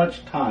so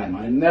much time.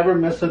 I never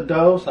miss a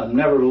dose. I'm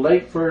never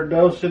late for a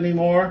dose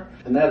anymore.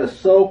 And that is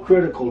so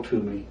critical to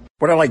me.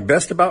 What I like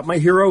best about my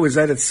Hero is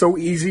that it's so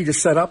easy to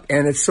set up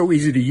and it's so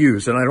easy to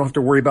use, and I don't have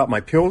to worry about my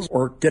pills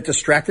or get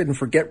distracted and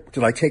forget,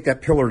 did I take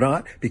that pill or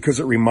not? Because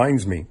it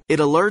reminds me.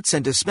 It alerts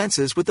and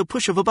dispenses with the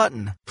push of a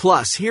button.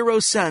 Plus, Hero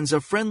sends a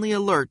friendly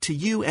alert to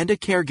you and a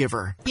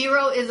caregiver.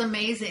 Hero is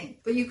amazing,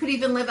 but you could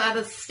even live out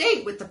of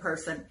state with the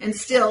person and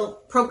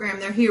still program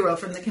their Hero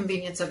from the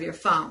convenience of your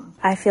phone.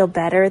 I feel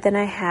better than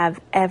I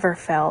have ever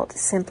felt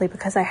simply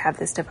because I have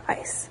this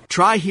device.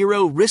 Try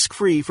Hero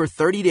risk-free for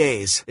 30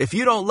 days. If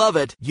you don't love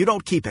it, you don't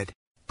keep it.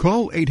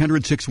 Call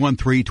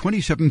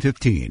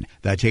 800-613-2715.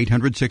 That's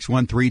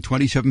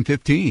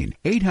 800-613-2715.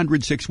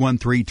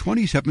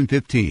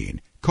 800-613-2715.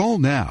 Call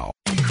now.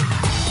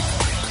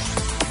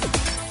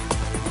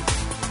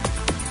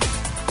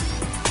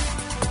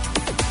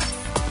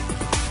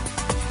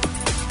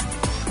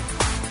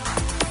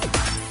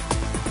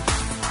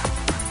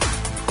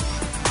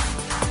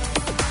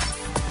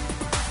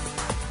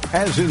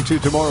 As Into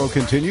Tomorrow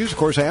continues, of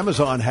course,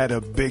 Amazon had a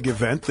big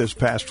event this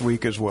past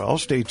week as well.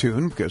 Stay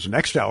tuned, because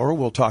next hour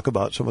we'll talk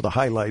about some of the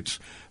highlights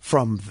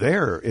from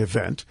their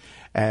event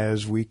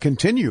as we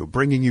continue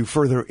bringing you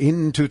further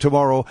into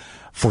tomorrow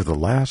for the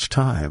last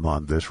time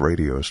on this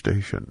radio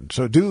station.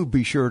 So do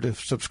be sure to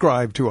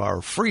subscribe to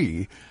our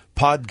free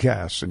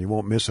podcasts, and you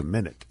won't miss a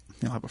minute.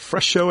 You'll have a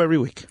fresh show every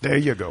week. There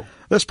you go.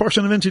 This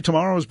portion of Into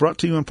Tomorrow is brought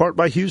to you in part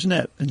by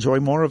HughesNet. Enjoy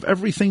more of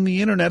everything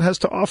the Internet has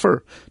to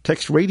offer.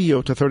 Text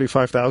radio to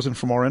 35,000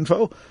 for more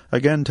info.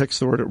 Again, text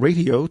the word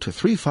radio to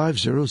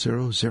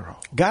 35000.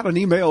 Got an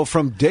email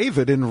from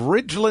David in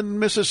Ridgeland,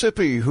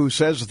 Mississippi, who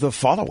says the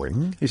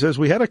following. He says,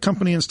 we had a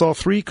company install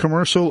 3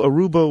 commercial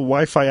Aruba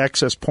Wi-Fi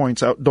access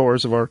points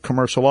outdoors of our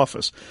commercial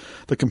office.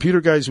 The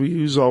computer guys we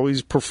use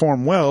always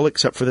perform well,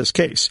 except for this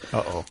case.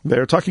 Uh-oh.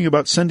 They're talking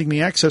about sending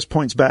the access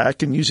points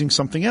back and using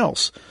something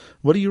else.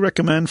 What do you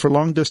recommend for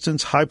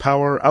long-distance,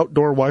 high-power,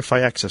 outdoor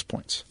Wi-Fi access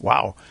points?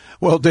 Wow.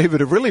 Well, David,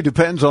 it really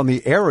depends on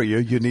the area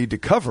you need to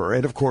cover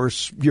and, of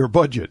course, your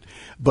budget.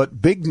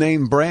 But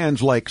big-name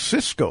brands like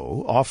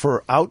Cisco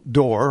offer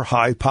outdoor,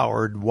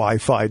 high-powered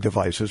Wi-Fi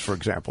devices, for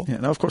example. Yeah,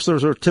 now, of course,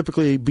 those are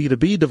typically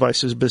B2B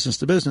devices,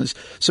 business-to-business,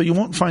 so you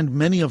won't find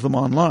many of them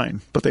online.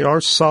 But they are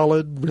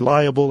solid,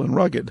 reliable, and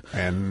rugged.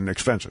 And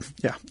expensive.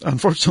 Yeah.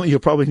 Unfortunately, you'll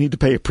probably need to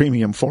pay a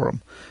premium for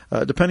them.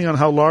 Depending on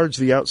how large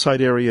the outside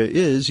area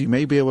is, you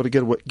may be able to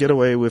get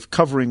away with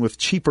covering with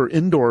cheaper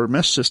indoor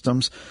mesh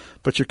systems,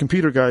 but your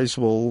computer guys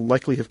will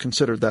likely have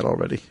considered that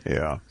already.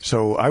 Yeah.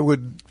 So I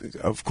would,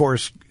 of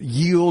course,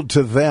 yield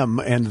to them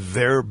and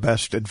their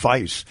best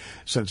advice,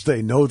 since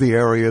they know the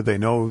area, they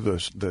know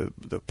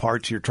the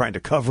parts you're trying to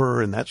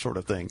cover and that sort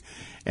of thing,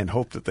 and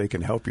hope that they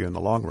can help you in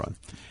the long run.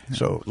 Yeah.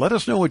 So let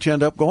us know what you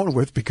end up going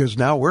with, because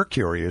now we're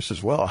curious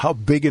as well. How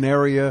big an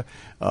area,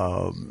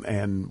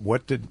 and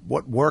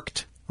what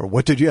worked? Or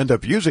what did you end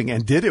up using,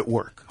 and did it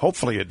work?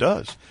 Hopefully it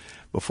does,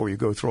 before you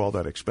go through all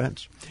that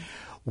expense.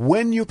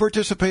 When you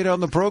participate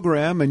on the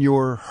program and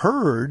you're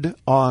heard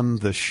on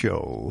the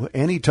show,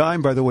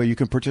 anytime, by the way, you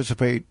can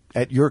participate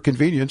at your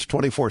convenience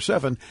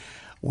 24/7.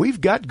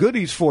 We've got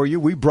goodies for you.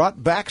 We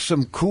brought back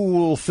some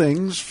cool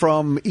things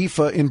from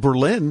IFA in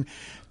Berlin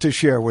to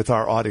share with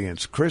our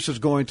audience. Chris is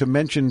going to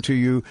mention to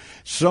you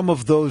some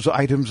of those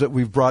items that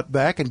we've brought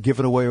back and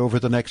given away over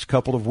the next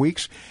couple of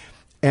weeks.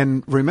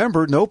 And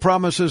remember, no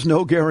promises,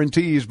 no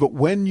guarantees, but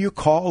when you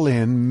call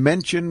in,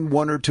 mention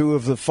one or two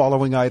of the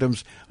following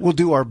items. We'll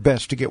do our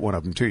best to get one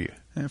of them to you.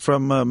 And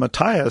from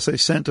Matthias, they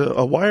sent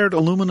a wired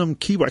aluminum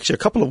keyboard, actually a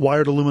couple of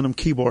wired aluminum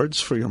keyboards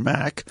for your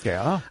Mac.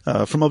 Yeah.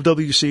 From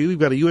OWC, we've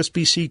got a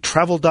USB-C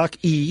Travel Dock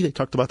E. They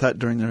talked about that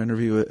during their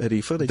interview at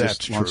IFA. They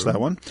just launched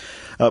that one.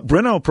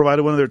 Brino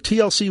provided one of their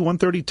TLC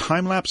 130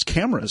 time-lapse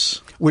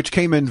cameras, which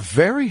came in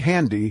very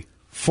handy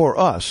for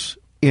us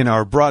in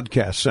our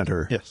broadcast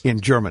center in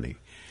Germany,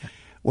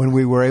 when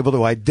we were able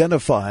to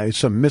identify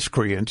some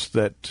miscreants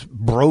that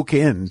broke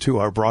into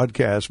our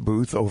broadcast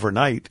booth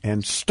overnight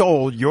and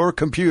stole your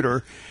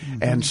computer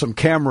and some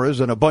cameras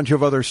and a bunch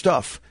of other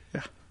stuff.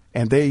 Yeah.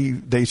 And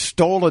they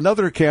stole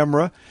another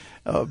camera,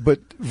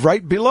 but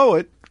right below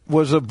it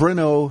was a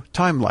Brino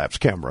time-lapse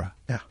camera.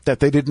 Yeah. That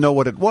they didn't know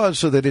what it was,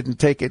 so they didn't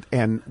take it,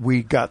 and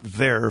we got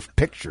their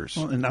pictures.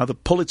 Well, and now the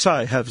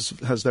Polizei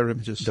has their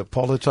images. The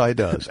Polizei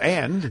does.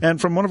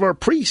 And from one of our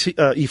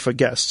pre-IFA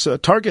guests,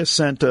 Targus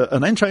sent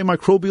an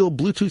antimicrobial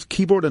Bluetooth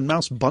keyboard and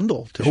mouse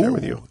bundle to share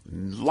with you.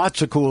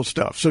 Lots of cool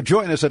stuff. So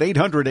join us at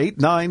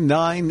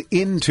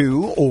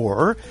 800-899-INTO,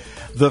 or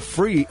the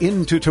free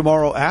Into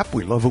Tomorrow app.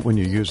 We love it when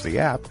you use the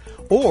app.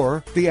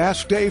 Or the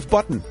Ask Dave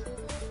button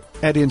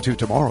at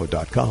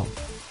intotomorrow.com.